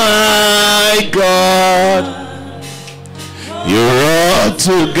 you're my God, you're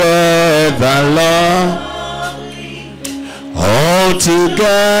altogether Lord,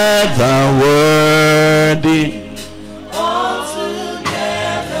 altogether worthy,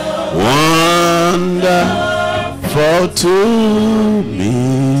 wonderful to me.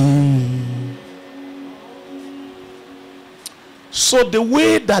 So the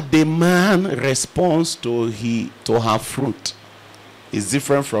way that the man responds to her fruit is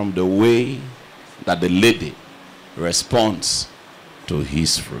different from the way that the lady responds to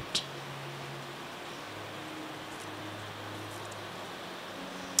his fruit.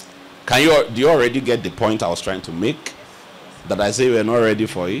 Do you already get the point I was trying to make? That I say we're not ready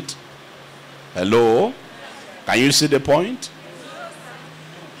for it? Hello? Can you see the point?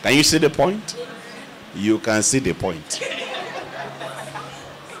 Can you see the point? You can see the point.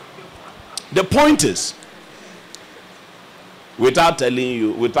 The point is, without telling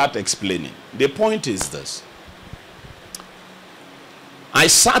you, without explaining, the point is this. I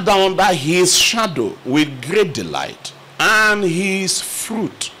sat down under his shadow with great delight, and his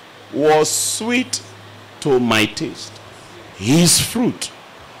fruit was sweet to my taste. His fruit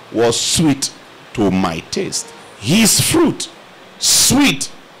was sweet to my taste. His fruit,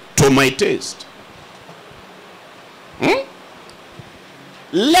 sweet to my taste.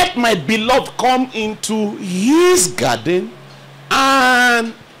 Let my beloved come into his garden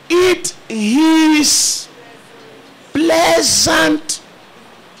and eat his pleasant.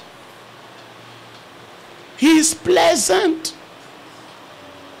 His pleasant.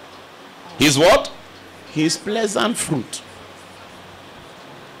 His what? His pleasant fruit.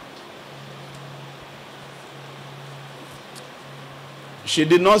 She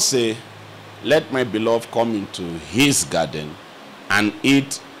did not say, let my beloved come into his garden and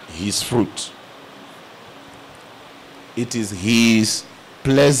eat his fruit. It is his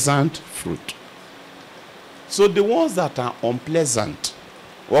pleasant fruit. So the ones that are unpleasant,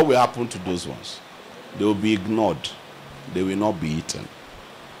 what will happen to those ones? They will be ignored. They will not be eaten.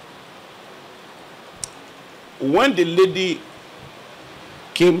 When the lady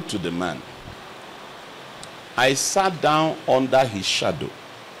came to the man, I sat down under his shadow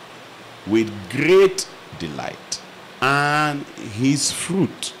with great delight, and his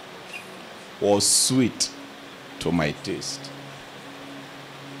fruit was sweet to my taste.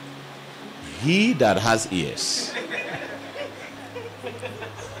 He that has ears,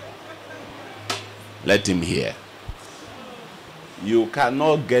 let him hear. You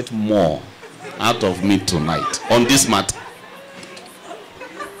cannot get more out of me tonight on this matter.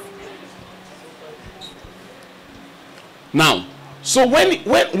 Now, so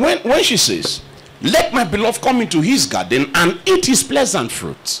when she says, let my beloved come into his garden and eat his pleasant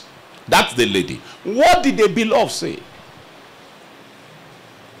fruits, that's the lady. What did the beloved say?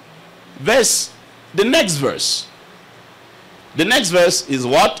 The next verse. The next verse is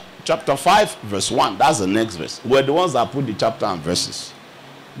what? Chapter 5, verse 1. That's the next verse. We're the ones that put the chapter and verses.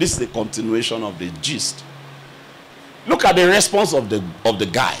 This is the continuation of the gist. Look at the response of the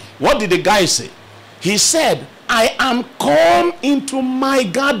guy. What did the guy say? He said, I am come into my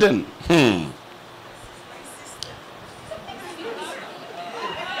garden.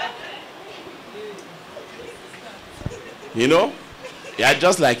 You know, you're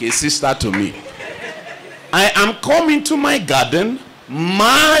just like a sister to me. I am come into my garden,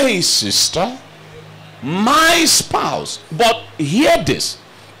 my sister, my spouse. But hear this.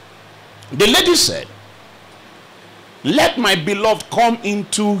 The lady said, let my beloved come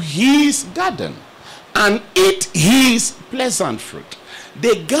into his garden and eat his pleasant fruit.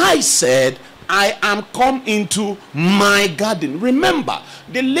 The guy said, I am come into my garden. Remember,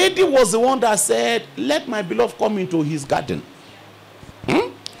 the lady was the one that said, let my beloved come into his garden.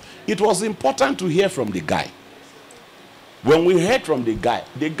 It was important to hear from the guy. When we heard from the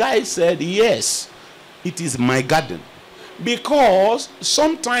guy said, yes, it is my garden. Because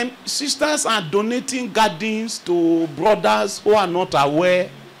sometimes sisters are donating gardens to brothers who are not aware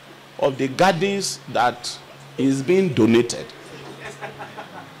of the gardens that is being donated.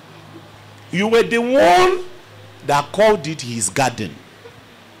 You were the one that called it his garden.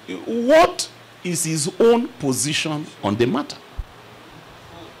 What is his own position on the matter?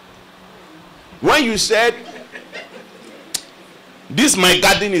 When you said, this my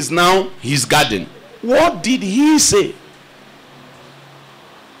garden is now his garden, what did he say?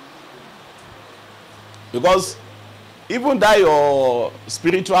 Because even that your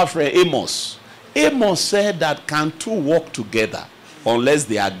spiritual friend Amos said that can two walk together unless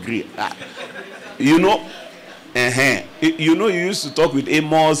they agree? You know, you know, you used to talk with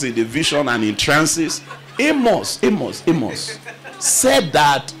Amos in the vision and in trances. Amos said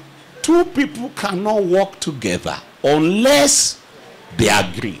that two people cannot walk together unless they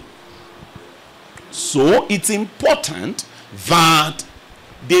agree. So it's important that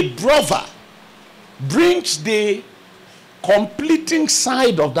the brother brings the completing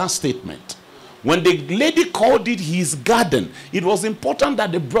side of that statement. When the lady called it his garden, it was important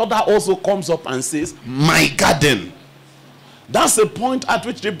that the brother also comes up and says, my garden. That's the point at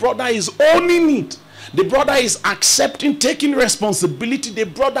which the brother is owning it. The brother is accepting, taking responsibility. The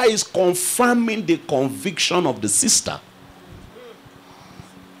brother is confirming the conviction of the sister.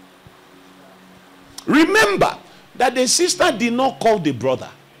 Remember that the sister did not call the brother.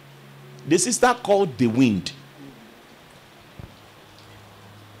 The sister called the wind.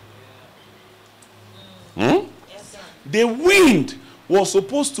 The wind was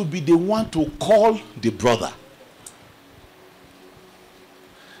supposed to be the one to call the brother.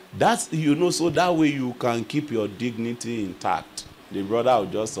 That's, you know, so that way you can keep your dignity intact. The brother will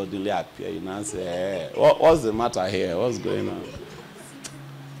just suddenly appear, you know, and say, hey, what's the matter here? What's going on?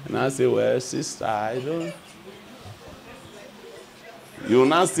 And I say, well, sister, I don't. You will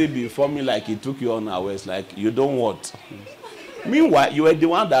not still be forming like he took you on our waist, like you don't what? Meanwhile, you were the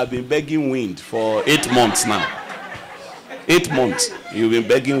one that have been begging wind for 8 months now. 8 months, you've been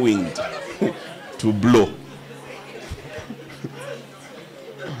begging wind to blow.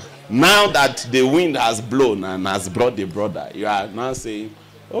 Now that the wind has blown and has brought the brother, you are now saying,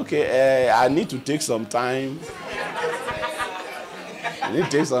 okay, I need to take some time. I need to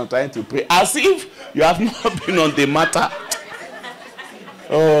take some time to pray. As if you have not been on the matter.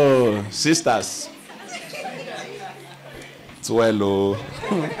 Oh, sisters. It's well, oh.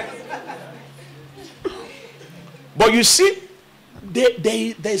 But you see,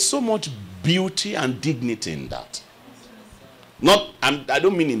 there's so much beauty and dignity in that. I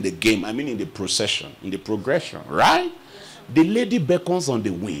don't mean in the game, I mean in the procession, in the progression, right? The lady beckons on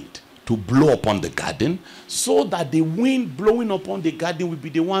the wind to blow upon the garden, so that the wind blowing upon the garden will be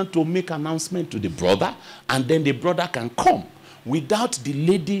the one to make announcement to the brother, and then the brother can come without the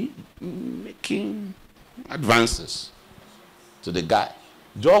lady making advances to the guy.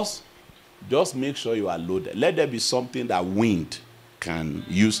 Just make sure you are loaded. Let there be something that wind can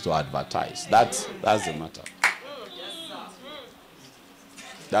use to advertise. That's the matter.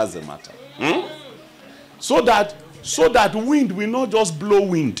 That's the matter. So that wind will not just blow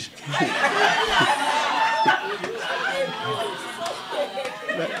wind.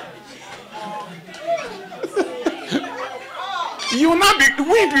 You will not be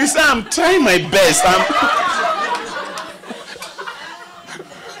wind will say, I'm trying my best.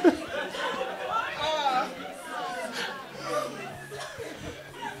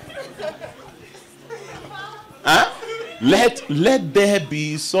 Huh? Let there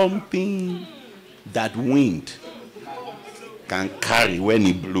be something that wind can carry when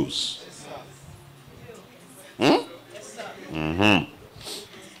it blows.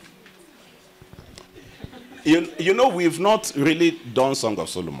 You know, we've not really done Song of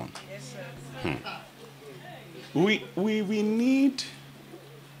Solomon. We need,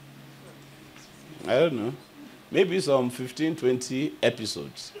 I don't know, maybe some 15, 20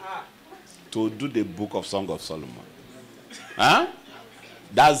 episodes to do the book of Song of Solomon. Huh?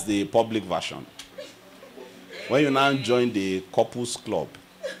 That's the public version. When you now join the couples club,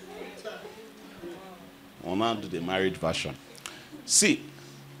 we'll now do the married version. See,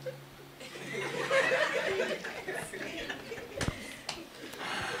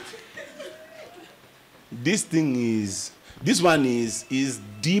 this one is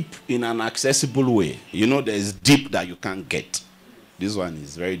deep in an accessible way. You know, there's deep that you can't get. This one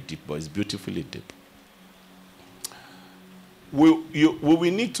is very deep, but it's beautifully deep. We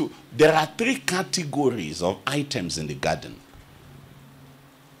need to, there are 3 categories of items in the garden.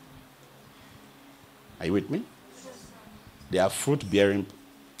 Are you with me? They are fruit bearing.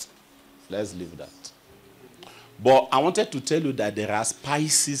 Let's leave that. But I wanted to tell you that there are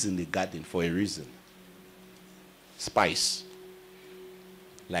spices in the garden for a reason. Spice.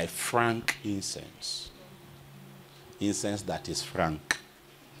 Like frank incense. Incense that is frank.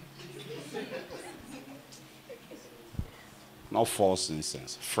 Not false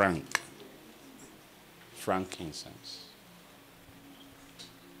incense. Frank. Frank incense.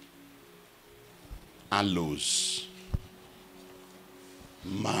 Aloes.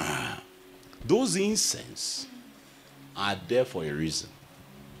 Man. Those incense are there for a reason.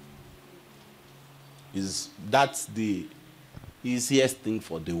 That's the easiest thing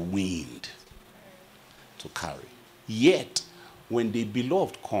for the wind to carry. Yet, when the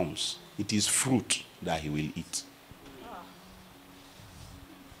beloved comes, it is fruit that he will eat.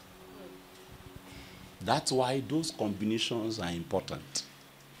 That's why those combinations are important.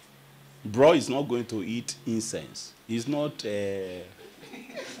 Bro is not going to eat incense. He's not...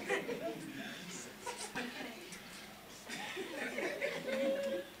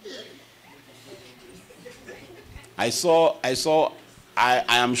 I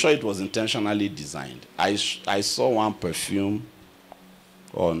am sure it was intentionally designed. I saw one perfume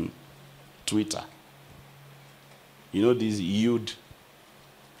on Twitter. You know these youth,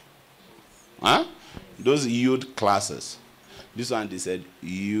 those youth classes. This one, they said,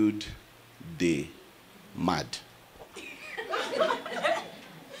 youth day mad.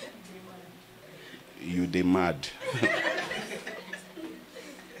 You day mad.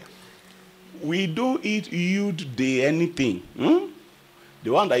 We don't eat youth day anything.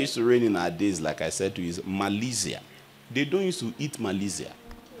 The one that used to reign in our days, like I said to you, is Malaysia. They don't used to eat Malaysia.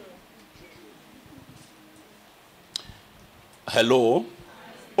 Hello?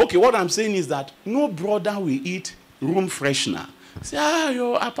 Okay, what I'm saying is that no brother will eat room freshener. Say,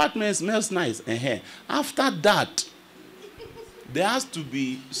 your apartment smells nice. After that, there has to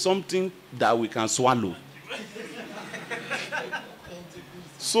be something that we can swallow.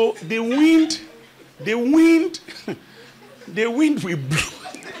 So the wind The wind will blow.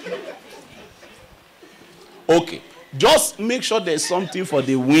 Okay. Just make sure there's something for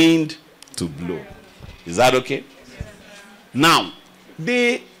the wind to blow. Is that okay? Now,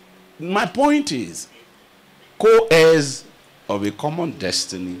 my point is, co-heirs of a common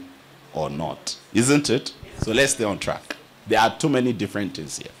destiny or not, isn't it? So let's stay on track. There are too many different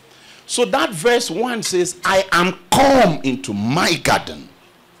things here. So that verse 1 says, I am come into my garden,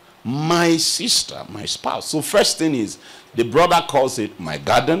 my sister, my spouse. So first thing is, the brother calls it my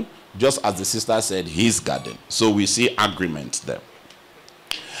garden, just as the sister said his garden. So we see agreement there.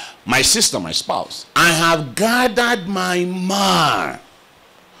 My sister, my spouse, I have gathered my myrrh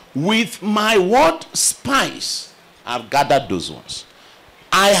with my what? Spice. I've gathered those ones.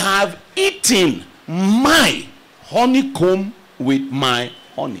 I have eaten my honeycomb with my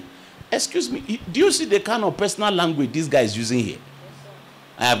honey. Excuse me, do you see the kind of personal language this guy is using here?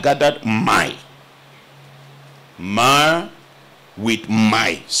 I have gathered my myrrh with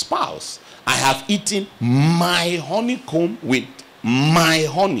my spouse. I have eaten my honeycomb with my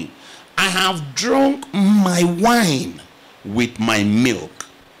honey. I have drunk my wine with my milk.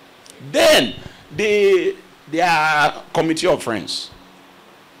 Then they are committee of friends.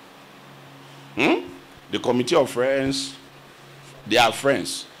 The committee of friends, they are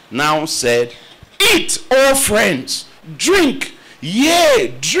friends. Now said, eat, O friends, drink,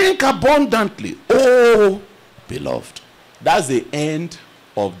 yea, drink abundantly, O beloved. That's the end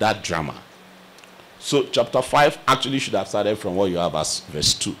of that drama. So chapter 5 actually should have started from what you have as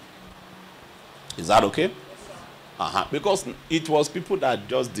verse 2. Is that okay? Because it was people that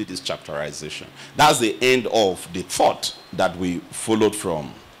just did this chapterization. That's the end of the thought that we followed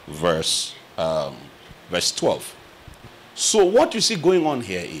from verse 12. So what you see going on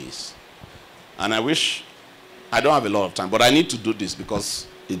here is, and I wish I don't have a lot of time, but I need to do this because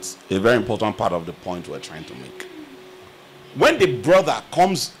it's a very important part of the point we're trying to make. When the brother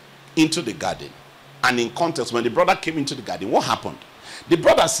comes into the garden, and in context, when the brother came into the garden, what happened? The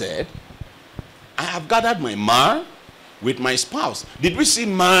brother said, I have gathered my myrrh with my spouse. Did we see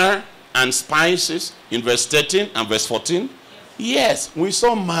myrrh and spices in verse 13 and verse 14? Yes, we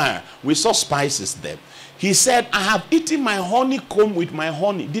saw myrrh. We saw spices there. He said, I have eaten my honeycomb with my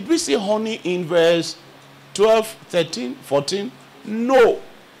honey. Did we see honey in verse 12, 13, 14? No,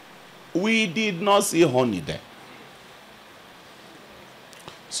 we did not see honey there.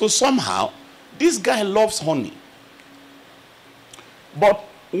 So somehow, this guy loves honey. But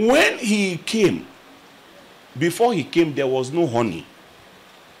when he came, before he came, there was no honey.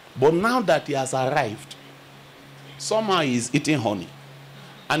 But now that he has arrived, somehow he's eating honey.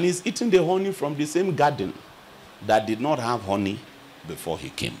 And he's eating the honey from the same garden that did not have honey before he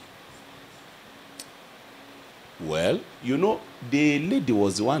came. Well, you know, the lady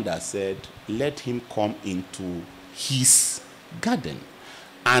was the one that said, let him come into his garden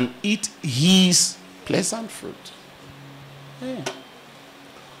and eat his pleasant fruit. Yeah.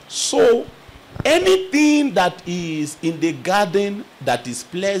 So, anything that is in the garden that is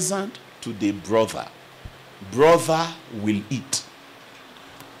pleasant to the brother, brother will eat.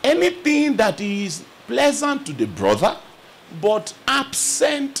 Anything that is pleasant to the brother, but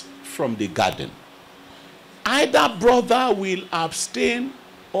absent from the garden, either brother will abstain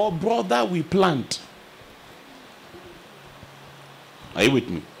or brother will plant. Are you with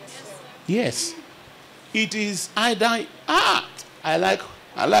me? Yes. It is either, I like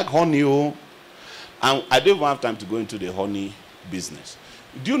honey, and I don't even have time to go into the honey business.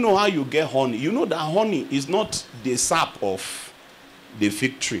 Do you know how you get honey? You know that honey is not the sap of the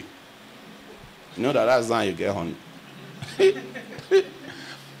fig tree. You know that's how you get honey.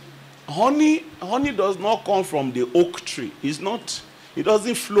 Honey does not come from the oak tree. It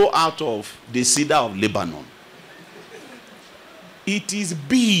doesn't flow out of the cedar of Lebanon. It is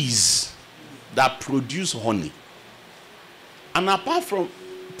bees that produce honey. And apart from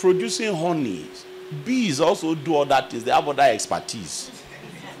producing honey, bees also do other things. They have other expertise.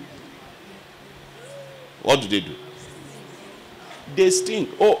 What do? They sting.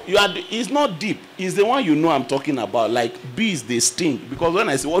 Oh, it's not deep. It's the one you know I'm talking about. Like bees, they sting. Because when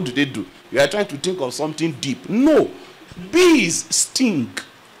I say, what do? You are trying to think of something deep. No. Bees sting.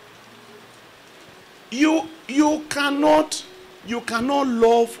 You cannot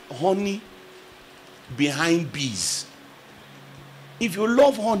love honey behind bees. If you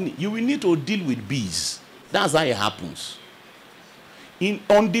love honey, you will need to deal with bees. That's how it happens.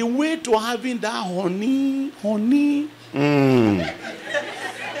 On the way to having that honey,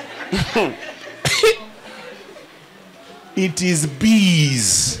 it is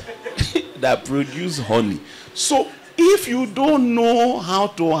bees that produce honey. So if you don't know how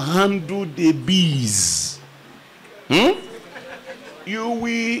to handle the bees, you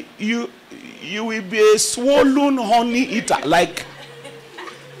will be a swollen honey eater. Like,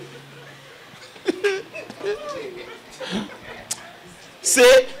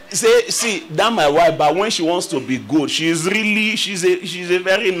 see, that my wife, but when she wants to be good, she's a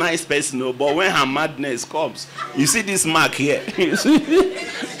very nice person. No? But when her madness comes, you see this mark here. You see?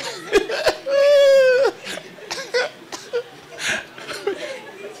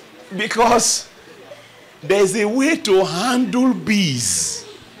 Because there's a way to handle bees,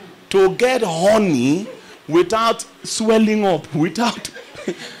 to get honey without swelling up, without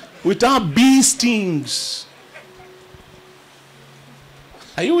bee stings.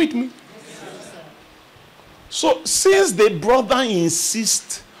 Are you with me? So since the brother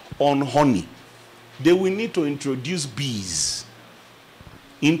insists on honey, they will need to introduce bees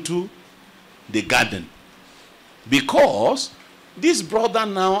into the garden. Because this brother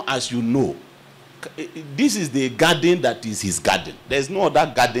now, as you know, this is the garden that is his garden. There's no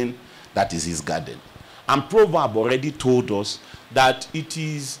other garden that is his garden. And Proverb already told us that it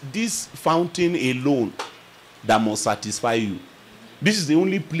is this fountain alone that must satisfy you. This is the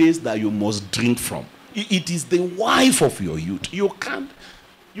only place that you must drink from. It is the wife of your youth. You can't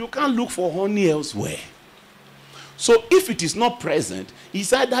look for honey elsewhere. So if it is not present,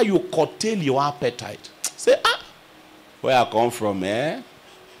 it's either you curtail your appetite. Say, where I come from,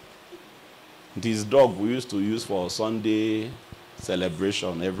 this dog we used to use for Sunday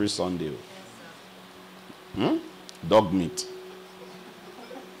celebration every Sunday. Dog meat.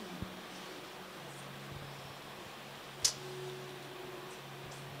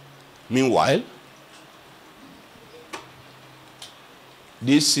 Meanwhile,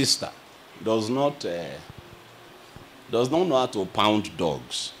 this sister does not know how to pound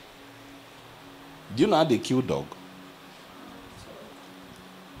dogs. Do you know how they kill dog?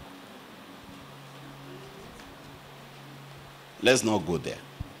 Let's not go there.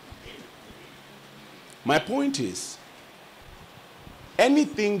 My point is,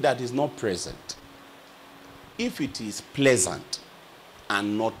 anything that is not present, if it is pleasant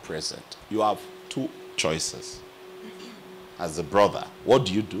and not present, you have two choices. As a brother, what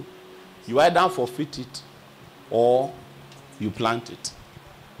do? You either forfeit it or you plant it.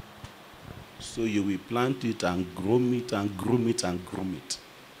 So you will plant it and groom it and groom it and groom it.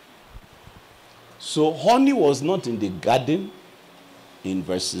 So honey was not in the garden in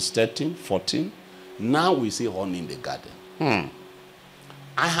verses 13, 14. Now we see honey in the garden.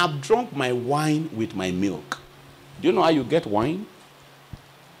 I have drunk my wine with my milk. Do you know how you get wine?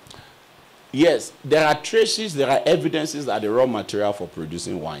 Yes, there are traces, there are evidences that the raw material for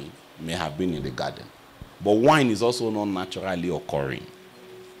producing wine may have been in the garden. But wine is also not naturally occurring.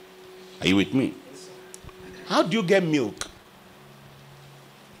 Are you with me? How do you get milk?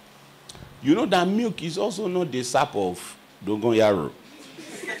 You know that milk is also not the sap of Dogon Yaro.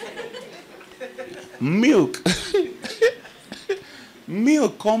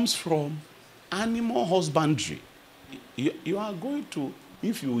 Milk comes from animal husbandry. You are going to,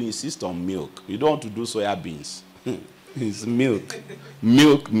 if you insist on milk, you don't want to do soya beans. It's milk.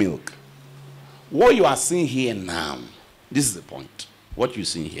 Milk. What you are seeing here now, this is the point. What you're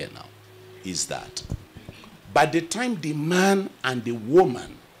seeing here now is that by the time the man and the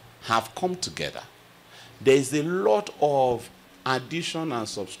woman have come together, there is a lot of addition and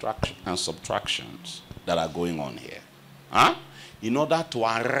subtractions that are going on here. In order to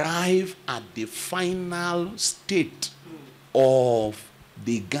arrive at the final state of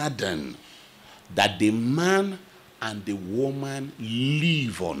the garden that the man and the woman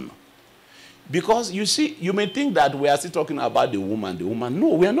live on. Because you see, you may think that we are still talking about the woman.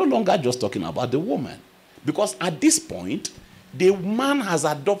 No, we are no longer just talking about the woman. Because at this point, the man has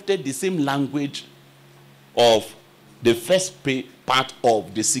adopted the same language of the first part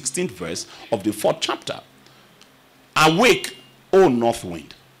of the 16th verse of the 4th chapter. Awake, O north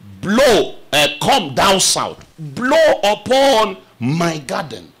wind, blow, come thou south, blow upon my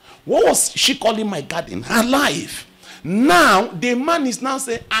garden. What was she calling my garden? Her life. Now, the man is now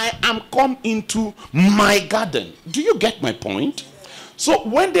saying, I am come into my garden. Do you get my point? So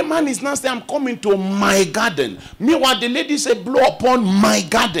when the man is now saying, I'm coming to my garden, meanwhile the lady said, blow upon my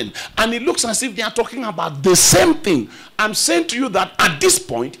garden. And it looks as if they are talking about the same thing. I'm saying to you that at this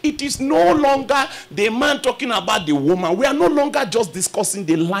point, it is no longer the man talking about the woman. We are no longer just discussing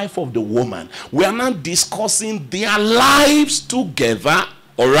the life of the woman. We are now discussing their lives together,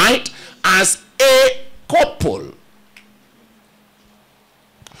 all right, as a couple.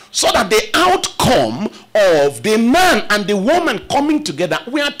 So that the outcome of the man and the woman coming together,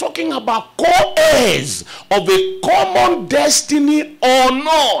 we are talking about co-heirs of a common destiny or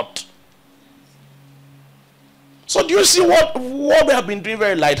not. So do you see what we have been doing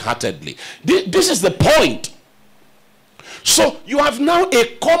very lightheartedly? This is the point. So you have now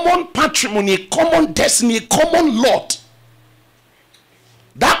a common patrimony, a common destiny, a common lot.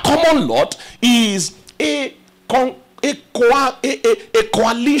 That common lot is a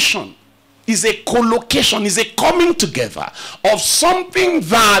coalition, is a collocation, is a coming together of something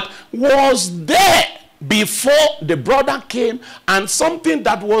that was there before the brother came and something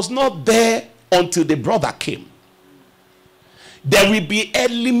that was not there until the brother came. There will be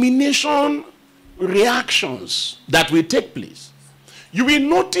elimination reactions that will take place. You will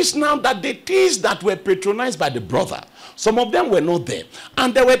notice now that the things that were patronized by the brother, some of them were not there.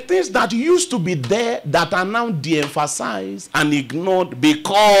 And there were things that used to be there that are now de-emphasized and ignored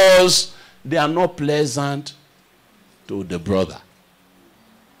because they are not pleasant to the brother.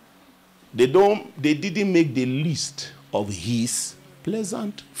 They didn't make the list of his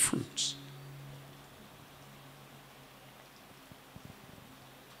pleasant fruits.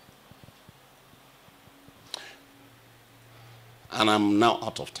 And I'm now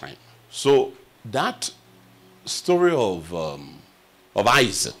out of time. So that story of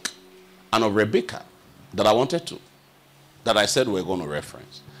Isaac and of Rebekah that I said we're going to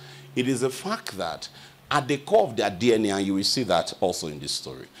reference, it is a fact that at the core of their DNA, and you will see that also in this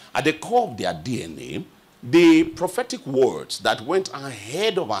story, at the core of their DNA, the prophetic words that went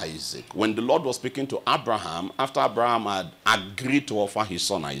ahead of Isaac when the Lord was speaking to Abraham after Abraham had agreed to offer his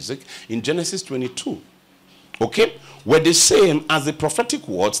son Isaac in Genesis 22. Okay, were the same as the prophetic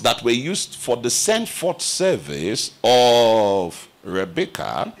words that were used for the sent forth service of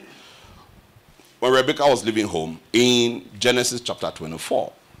Rebekah when Rebekah was leaving home in Genesis chapter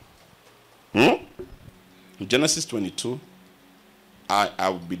 24. In Genesis 22, I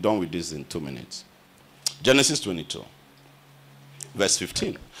will be done with this in 2 minutes. Genesis 22, verse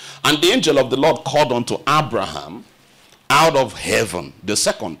 15. And the angel of the Lord called unto Abraham out of heaven the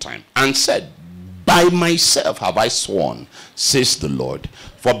second time and said, by myself have I sworn, says the Lord,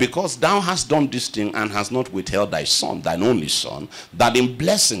 for because thou hast done this thing and hast not withheld thy son, thine only son, that in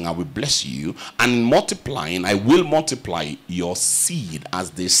blessing I will bless you, and in multiplying I will multiply your seed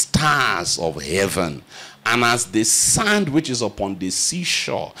as the stars of heaven, and as the sand which is upon the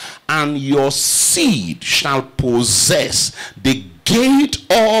seashore, and your seed shall possess the gate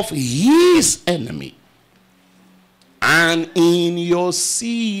of his enemy. And in your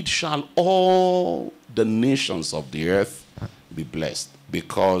seed shall all the nations of the earth be blessed,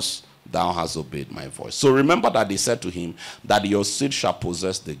 because thou hast obeyed my voice. So remember that he said to him that your seed shall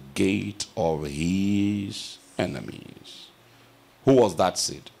possess the gate of his enemies. Who was that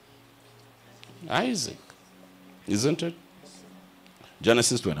seed? Isaac. Isn't it?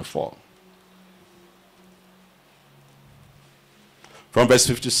 Genesis 24. From verse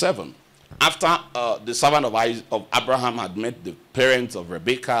 57. After the servant of Abraham had met the parents of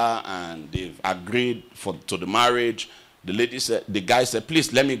Rebekah and they've agreed to the marriage, the guy said,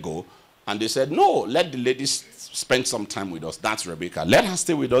 please let me go. And they said, no, let the lady spend some time with us. That's Rebekah. Let her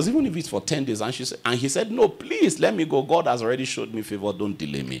stay with us, even if it's for 10 days. And he said, no, please let me go. God has already showed me favor. Don't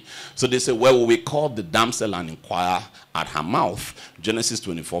delay me. So they said, well, we call the damsel and inquire at her mouth. Genesis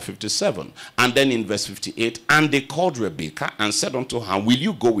 24:57. And then in verse 58, and they called Rebekah and said unto her, will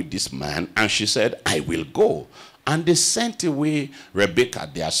you go with this man? And she said, I will go. And they sent away Rebekah,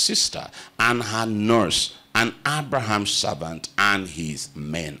 their sister, and her nurse, and Abraham's servant and his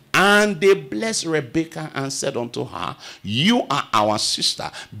men. And they blessed Rebekah and said unto her, you are our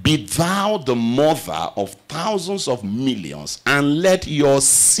sister. Be thou the mother of thousands of millions, and let your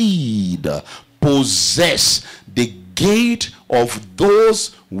seed possess the gate of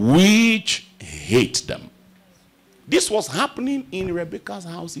those which hate them. This was happening in Rebekah's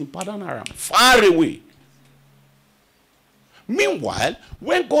house in Padan Aram, far away. Meanwhile,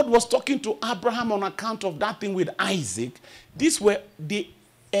 when God was talking to Abraham on account of that thing with Isaac, these were the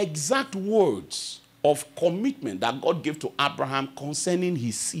exact words of commitment that God gave to Abraham concerning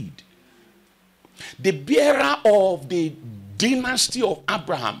his seed. The bearer of the dynasty of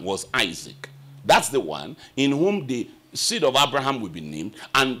Abraham was Isaac. That's the one in whom the seed of Abraham will be named,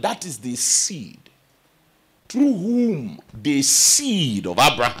 and that is the seed through whom the seed of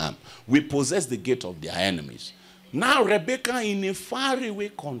Abraham will possess the gate of their enemies. Now Rebekah, in a faraway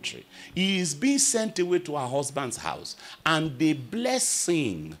country, is being sent away to her husband's house. And the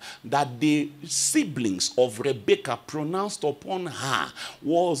blessing that the siblings of Rebekah pronounced upon her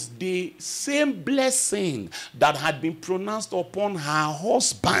was the same blessing that had been pronounced upon her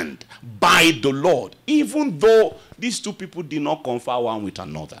husband by the Lord, even though these two people did not confer one with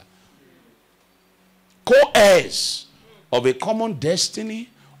another. Co-heirs of a common destiny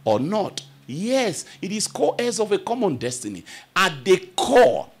or not, Yes, it is co-heirs of a common destiny. At the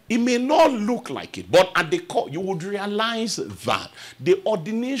core, it may not look like it, but at the core, you would realize that the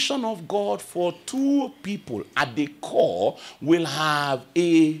ordination of God for two people at the core will have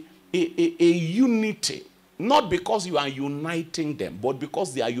a unity. Not because you are uniting them, but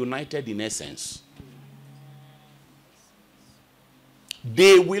because they are united in essence.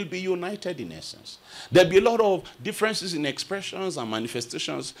 They will be united in essence. There'll be a lot of differences in expressions and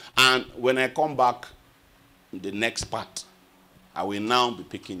manifestations. And when I come back, the next part, I will now be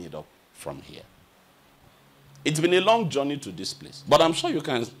picking it up from here. It's been a long journey to this place. But I'm sure you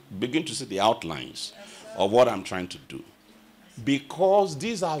can begin to see the outlines of what I'm trying to do. Because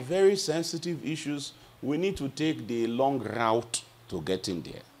these are very sensitive issues, we need to take the long route to getting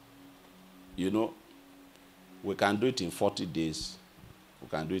there. You know, we can do it in 40 days. We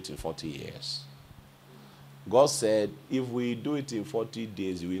can do it in 40 years. God said, if we do it in 40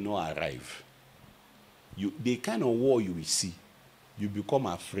 days, you will not arrive. The kind of war you will see, you become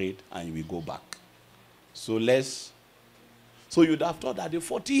afraid and you will go back. So you'd have thought that the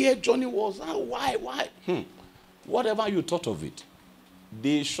 40-year journey was, why? Whatever you thought of it,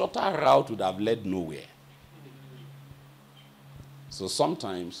 the shorter route would have led nowhere. So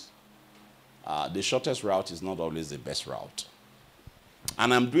sometimes, the shortest route is not always the best route.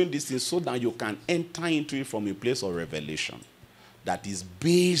 And I'm doing this thing so that you can enter into it from a place of revelation that is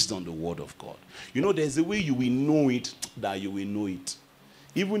based on the word of God. You know, there's a way you will know it that you will know it.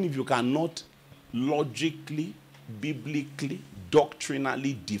 Even if you cannot logically, biblically,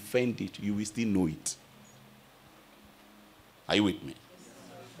 doctrinally defend it, you will still know it. Are you with me?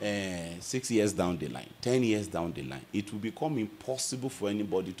 6 years down the line, 10 years down the line, it will become impossible for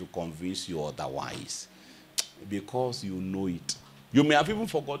anybody to convince you otherwise because you know it. You may have even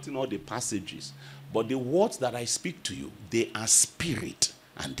forgotten all the passages, but the words that I speak to you, they are spirit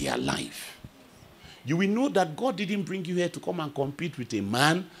and they are life. You will know that God didn't bring you here to come and compete with a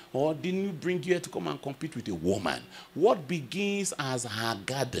man, or didn't bring you here to come and compete with a woman. What begins as her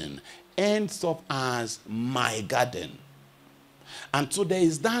garden ends up as my garden. And so there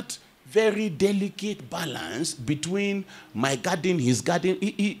is that very delicate balance between my garden, his garden.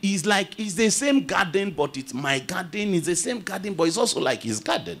 It's like it's the same garden, but it's my garden. It's the same garden, but it's also like his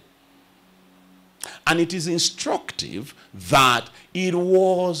garden. And it is instructive that it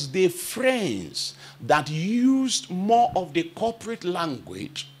was the friends that used more of the corporate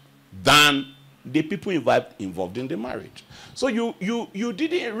language than the people involved in the marriage. So you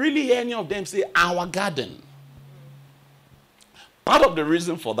didn't really hear any of them say, our garden. Part of the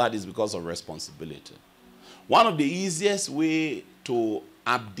reason for that is because of responsibility. One of the easiest way to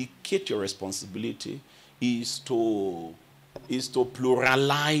abdicate your responsibility is to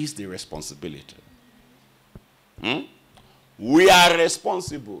pluralize the responsibility. We are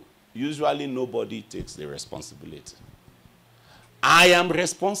responsible. Usually nobody takes the responsibility. I am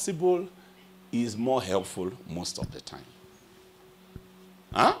responsible is more helpful most of the time.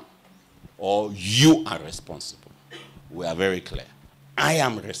 Or you are responsible. We are very clear. I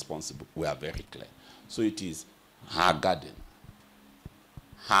am responsible. We are very clear. So it is her garden.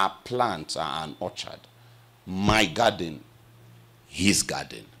 Her plants are an orchard. My garden, his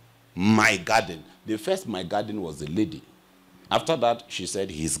garden. My garden. The first my garden was a lady. After that, she said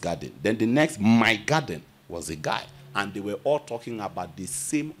his garden. Then the next my garden was a guy. And they were all talking about the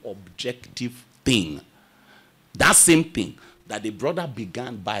same objective thing. That same thing that the brother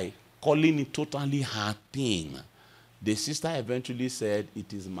began by calling it totally her thing. The sister eventually said,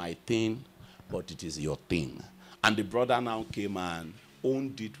 it is my thing, but it is your thing. And the brother now came and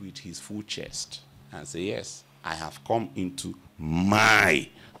owned it with his full chest and said, yes, I have come into my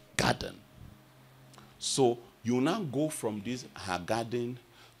garden. So you now go from this, her garden,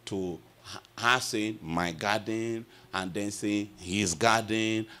 to her saying, my garden, and then saying, his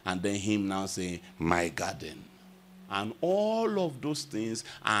garden, and then him now saying, my garden. And all of those things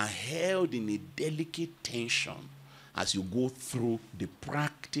are held in a delicate tension as you go through the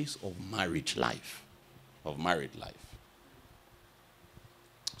practice of marriage life, of married life.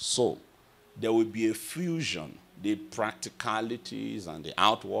 So, there will be a fusion, the practicalities and the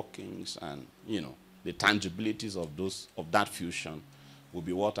outworkings and, the tangibilities of that fusion will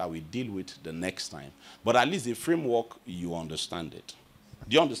be what I will deal with the next time. But at least the framework, you understand it.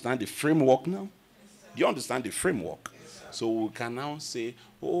 Do you understand the framework now? Do you understand the framework? So we can now say,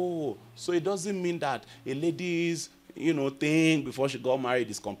 oh, so it doesn't mean that a lady's, thing before she got married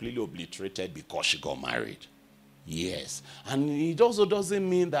is completely obliterated because she got married. Yes. And it also doesn't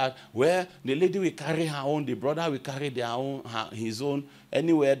mean that, the lady will carry her own, the brother will carry his own.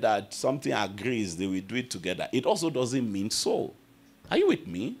 Anywhere that something agrees, they will do it together. It also doesn't mean so. Are you with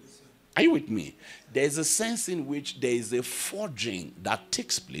me? Are you with me? There's a sense in which there is a forging that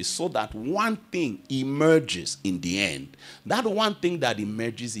takes place so that one thing emerges in the end. That one thing that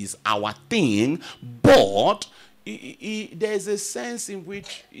emerges is our thing, but there's a sense in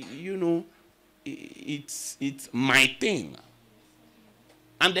which, it's my thing.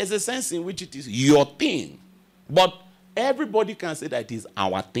 And there's a sense in which it is your thing. But everybody can say that it is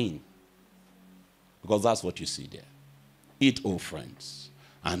our thing. Because that's what you see there. Eat, O friends,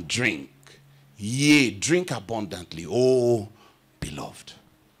 and drink. Yea, drink abundantly, O beloved.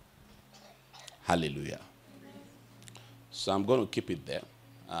 Hallelujah. So I'm going to keep it there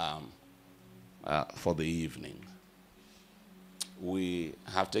for the evening. We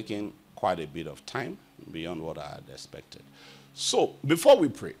have taken quite a bit of time beyond what I had expected. So before we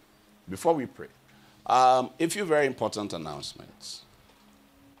pray, a few very important announcements.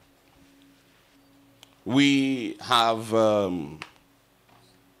 We have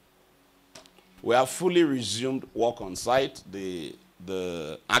fully resumed work on site.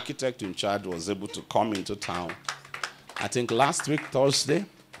 The architect in charge was able to come into town, I think last week, Thursday.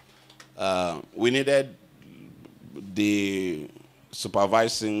 We needed the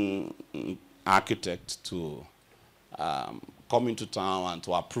supervising architect to come into town and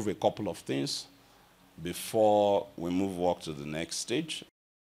to approve a couple of things before we move work to the next stage.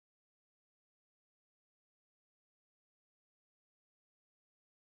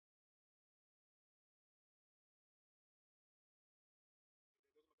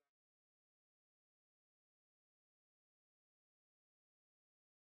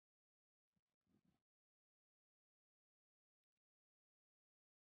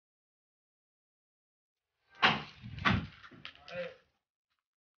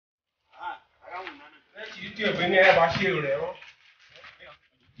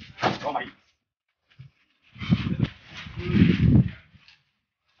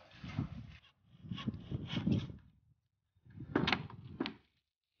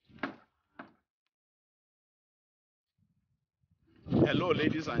 Hello,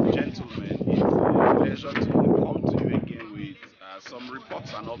 ladies and gentlemen. It's a pleasure to come to you again with some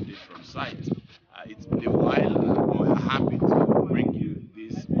reports and updates from site. It's been a while, and we're happy to bring you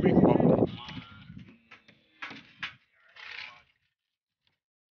this brief update.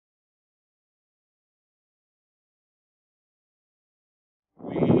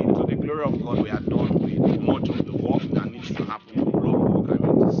 To the glory of God, we are done with much of the work that needs to happen, the block work, I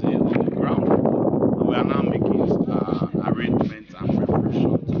mean to say, on the ground. And we are now making arrangements and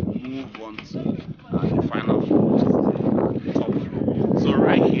preparation to move on to the final floor, which is the top floor. So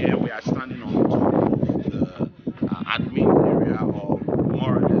right here, we are standing on top of the admin area, or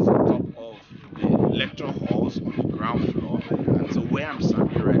more or less on top of the lecture halls on the ground floor. And so where I'm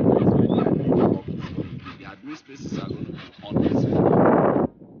standing right now is where the admin block is going to be. The admin spaces are going to be on this floor.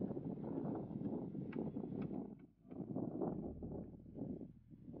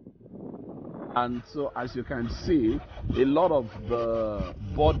 And so, as you can see, a lot of the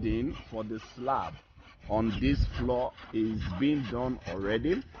boarding for the slab on this floor is being done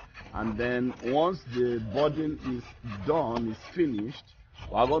already. And then once the boarding is done, is finished,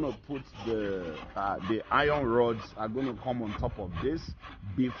 we're going to put the iron rods are going to come on top of this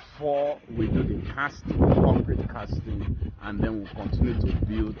before we do the casting, the concrete casting, and then we'll continue to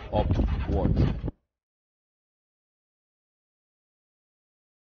build upwards.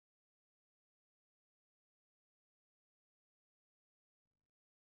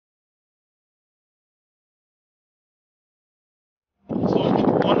 So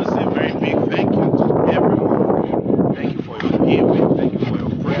I want to say a very big thank you to everyone. Thank you for your giving. Thank you for your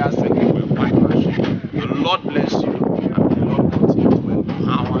prayers. Thank you for your partnership. The Lord bless you, and the Lord continue to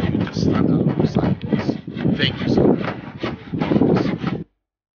empower you to stand alongside us. Thank you so much.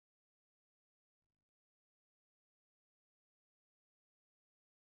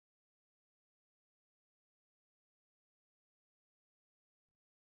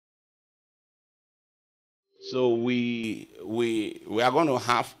 So we are going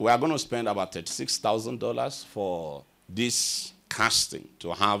to spend about $36,000 for this casting,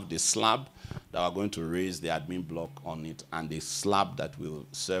 to have the slab that we're going to raise the admin block on it, and the slab that will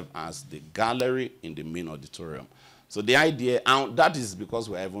serve as the gallery in the main auditorium. So the idea, and that is because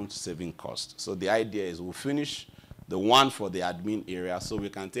we're even saving cost. So the idea is we'll finish the one for the admin area so we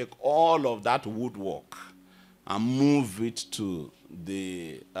can take all of that woodwork and move it to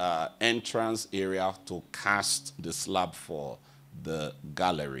the entrance area to cast the slab for the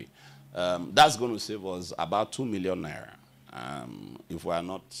gallery. That's going to save us about 2 million naira if we are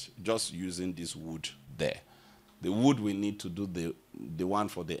not just using this wood there. The wood we need to do the one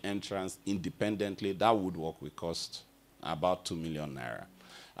for the entrance independently, that woodwork will cost about 2 million naira.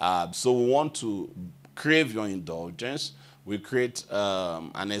 So we want to crave your indulgence. We create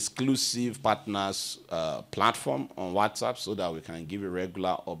an exclusive partners platform on WhatsApp so that we can give you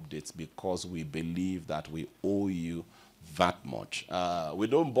regular updates, because we believe that we owe you that much. We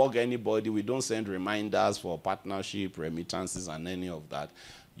don't bug anybody. We don't send reminders for partnership, remittances, and any of that.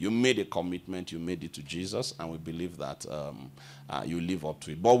 You made a commitment. You made it to Jesus, and we believe that you live up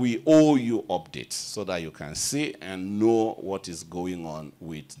to it. But we owe you updates so that you can see and know what is going on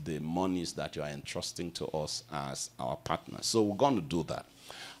with the monies that you are entrusting to us as our partners. So we're going to do that.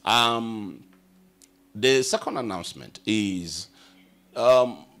 The second announcement is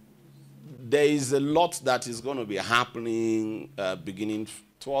there is a lot that is going to be happening beginning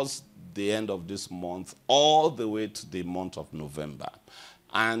towards the end of this month all the way to the month of November.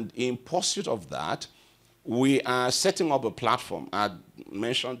 And in pursuit of that, we are setting up a platform. I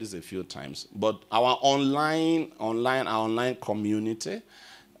mentioned this a few times, but our online community,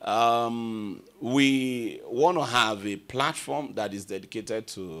 we want to have a platform that is dedicated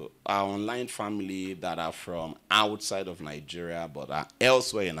to our online family that are from outside of Nigeria but are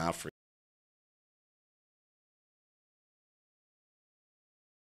elsewhere in Africa.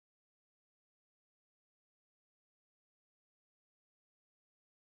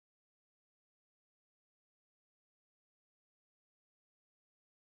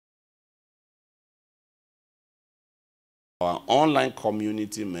 Our online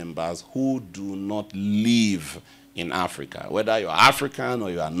community members who do not live in Africa, whether you're African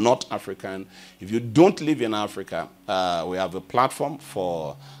or you are not African. If you don't live in Africa, we have a platform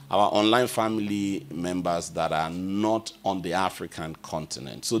for our online family members that are not on the African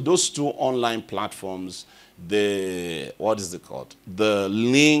continent. So those two online platforms, what is it called? The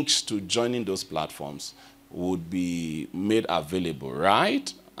links to joining those platforms would be made available,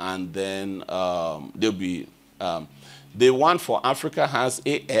 right? And then there'll be the one for Africa has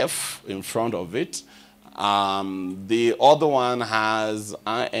AF in front of it. The other one has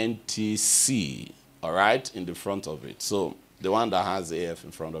INTC, all right, in the front of it. So the one that has AF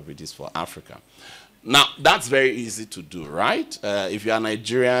in front of it is for Africa. Now, that's very easy to do, right? If you are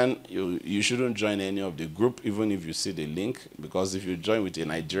Nigerian, you shouldn't join any of the group, even if you see the link, because if you join with a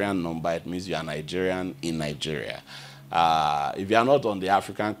Nigerian number, it means you are Nigerian in Nigeria. If you are not on the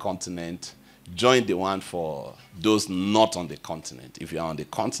African continent, join the one for those not on the continent. If you are on the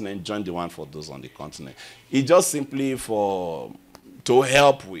continent, join the one for those on the continent. It's just simply to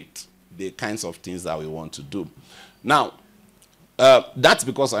help with the kinds of things that we want to do. Now, that's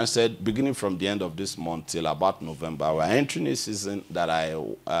because I said beginning from the end of this month till about November, we're entering a season that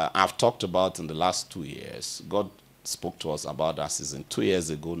I've talked about in the last 2 years. God spoke to us about that season 2 years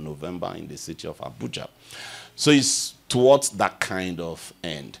ago, November, in the city of Abuja. So it's towards that kind of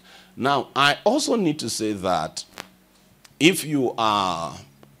end. Now, I also need to say that if you are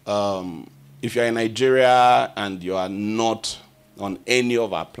in Nigeria and you are not on any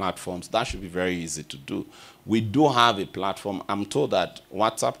of our platforms, that should be very easy to do. We do have a platform. I'm told that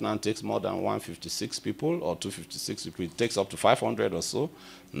WhatsApp now takes more than 156 people or 256 people. It takes up to 500 or so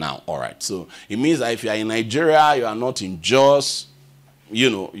now. All right. So it means that if you are in Nigeria, you are not in Jos,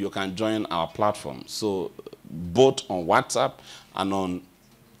 you can join our platform. So both on WhatsApp and on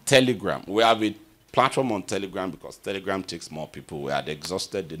Telegram. We have a platform on Telegram because Telegram takes more people. We had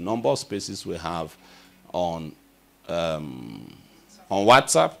exhausted the number of spaces we have on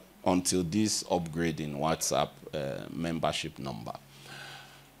WhatsApp until this upgrade in WhatsApp membership number.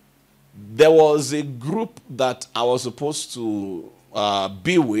 There was a group that I was supposed to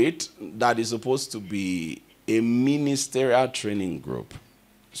be with that is supposed to be a ministerial training group.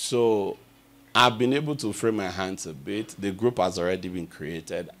 So I've been able to free my hands a bit. The group has already been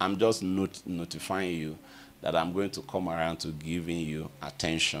created. I'm just notifying you that I'm going to come around to giving you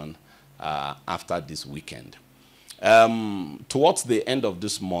attention after this weekend. Towards the end of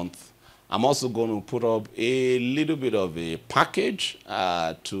this month, I'm also going to put up a little bit of a package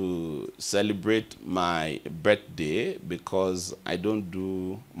to celebrate my birthday, because I don't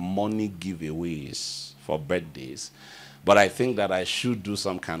do money giveaways for birthdays, but I think that I should do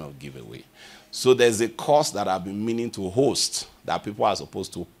some kind of giveaway. So there's a course that I've been meaning to host that people are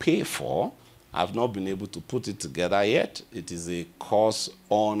supposed to pay for. I've not been able to put it together yet. It is a course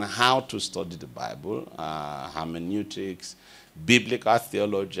on how to study the Bible, hermeneutics, biblical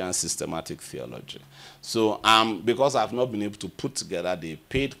theology, and systematic theology. So because I've not been able to put together the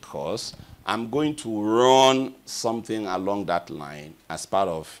paid course, I'm going to run something along that line as part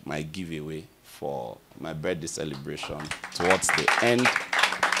of my giveaway for my birthday celebration towards the end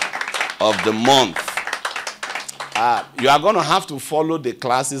of the month. You are going to have to follow the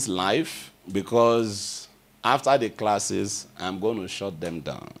classes live, because after the classes, I'm going to shut them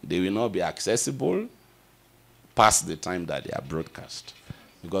down. They will not be accessible past the time that they are broadcast,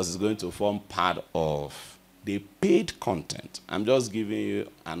 because it's going to form part of the paid content. I'm just giving you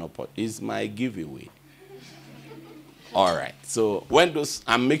an opportunity. It's my giveaway. All right. So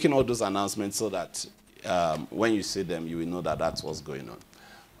I'm making all those announcements so that when you see them, you will know that that's what's going on.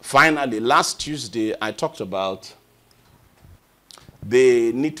 Finally, last Tuesday, I talked about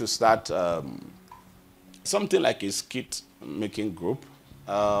they need to start something like a skit making group.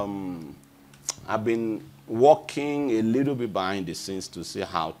 I've been working a little bit behind the scenes to see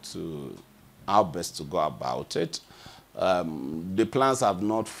how best to go about it. The plans have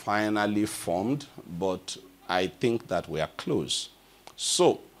not finally formed, but I think that we are close.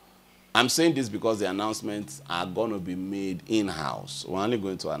 So I'm saying this because the announcements are going to be made in-house. We're only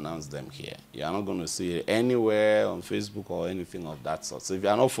going to announce them here. You're not going to see it anywhere on Facebook or anything of that sort. So if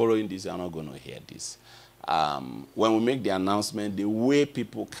you're not following this, you're not going to hear this. When we make the announcement, the way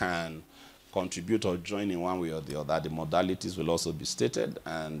people can contribute or join in one way or the other, the modalities will also be stated,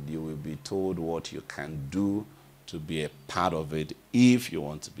 and you will be told what you can do to be a part of it if you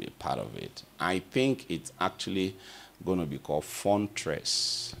want to be a part of it. I think it's actually going to be called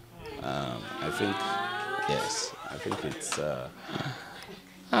Fontress. I think, yes, I think it's...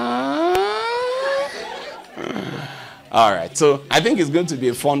 all right, so I think it's going to be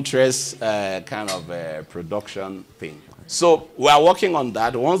a Fontress kind of production thing. So we are working on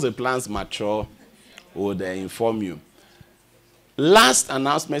that. Once the plans mature, we'll inform you. Last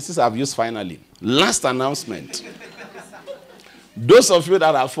announcement, since I've used finally. Last announcement. Those of you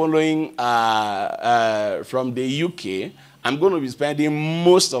that are following from the UK, I'm going to be spending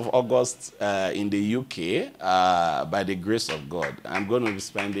most of August in the UK by the grace of God. I'm going to be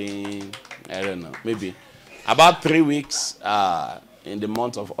spending, I don't know, maybe about 3 weeks in the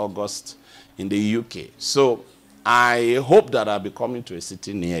month of August in the UK. So I hope that I'll be coming to a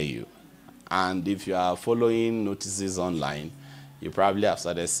city near you. And if you are following notices online, you probably have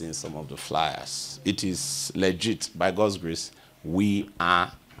started seeing some of the flyers. It is legit. By God's grace, we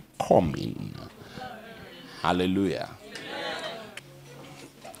are coming. Hallelujah.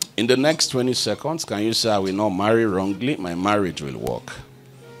 In the next 20 seconds, can you say, I will not marry wrongly? My marriage will work.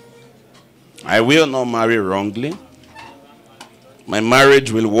 I will not marry wrongly. My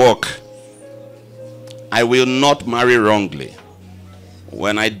marriage will work. I will not marry wrongly.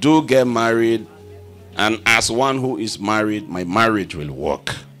 When I do get married, and as one who is married, my marriage will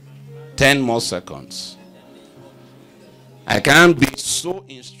work. 10 more seconds. I can't be so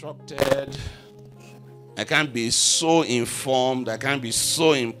instructed. I can't be so informed. I can't be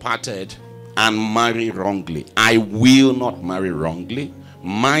so imparted and marry wrongly. I will not marry wrongly.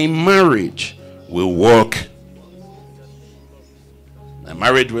 My marriage will work. My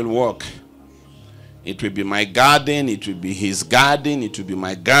marriage will work. It will be my garden. It will be his garden. It will be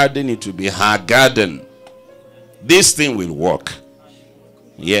my garden. It will be her garden. This thing will work.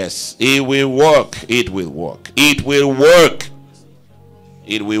 Yes, it will work. It will work. It will work.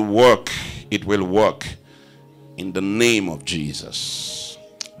 It will work. It will work. In the name of Jesus.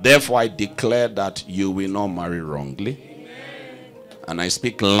 Therefore, I declare that you will not marry wrongly. Amen. And I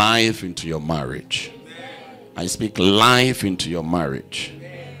speak life into your marriage. Amen. I speak life into your marriage.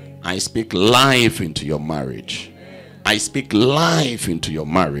 Amen. I speak life into your marriage. Amen. I speak life into your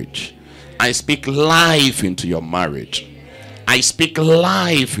marriage. I speak life into your marriage. I speak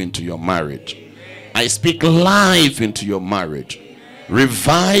life into your marriage. I speak life into your marriage.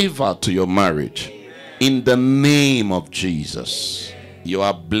 Revival to your marriage. In the name of Jesus, you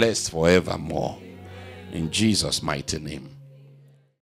are blessed forevermore. In Jesus' mighty name.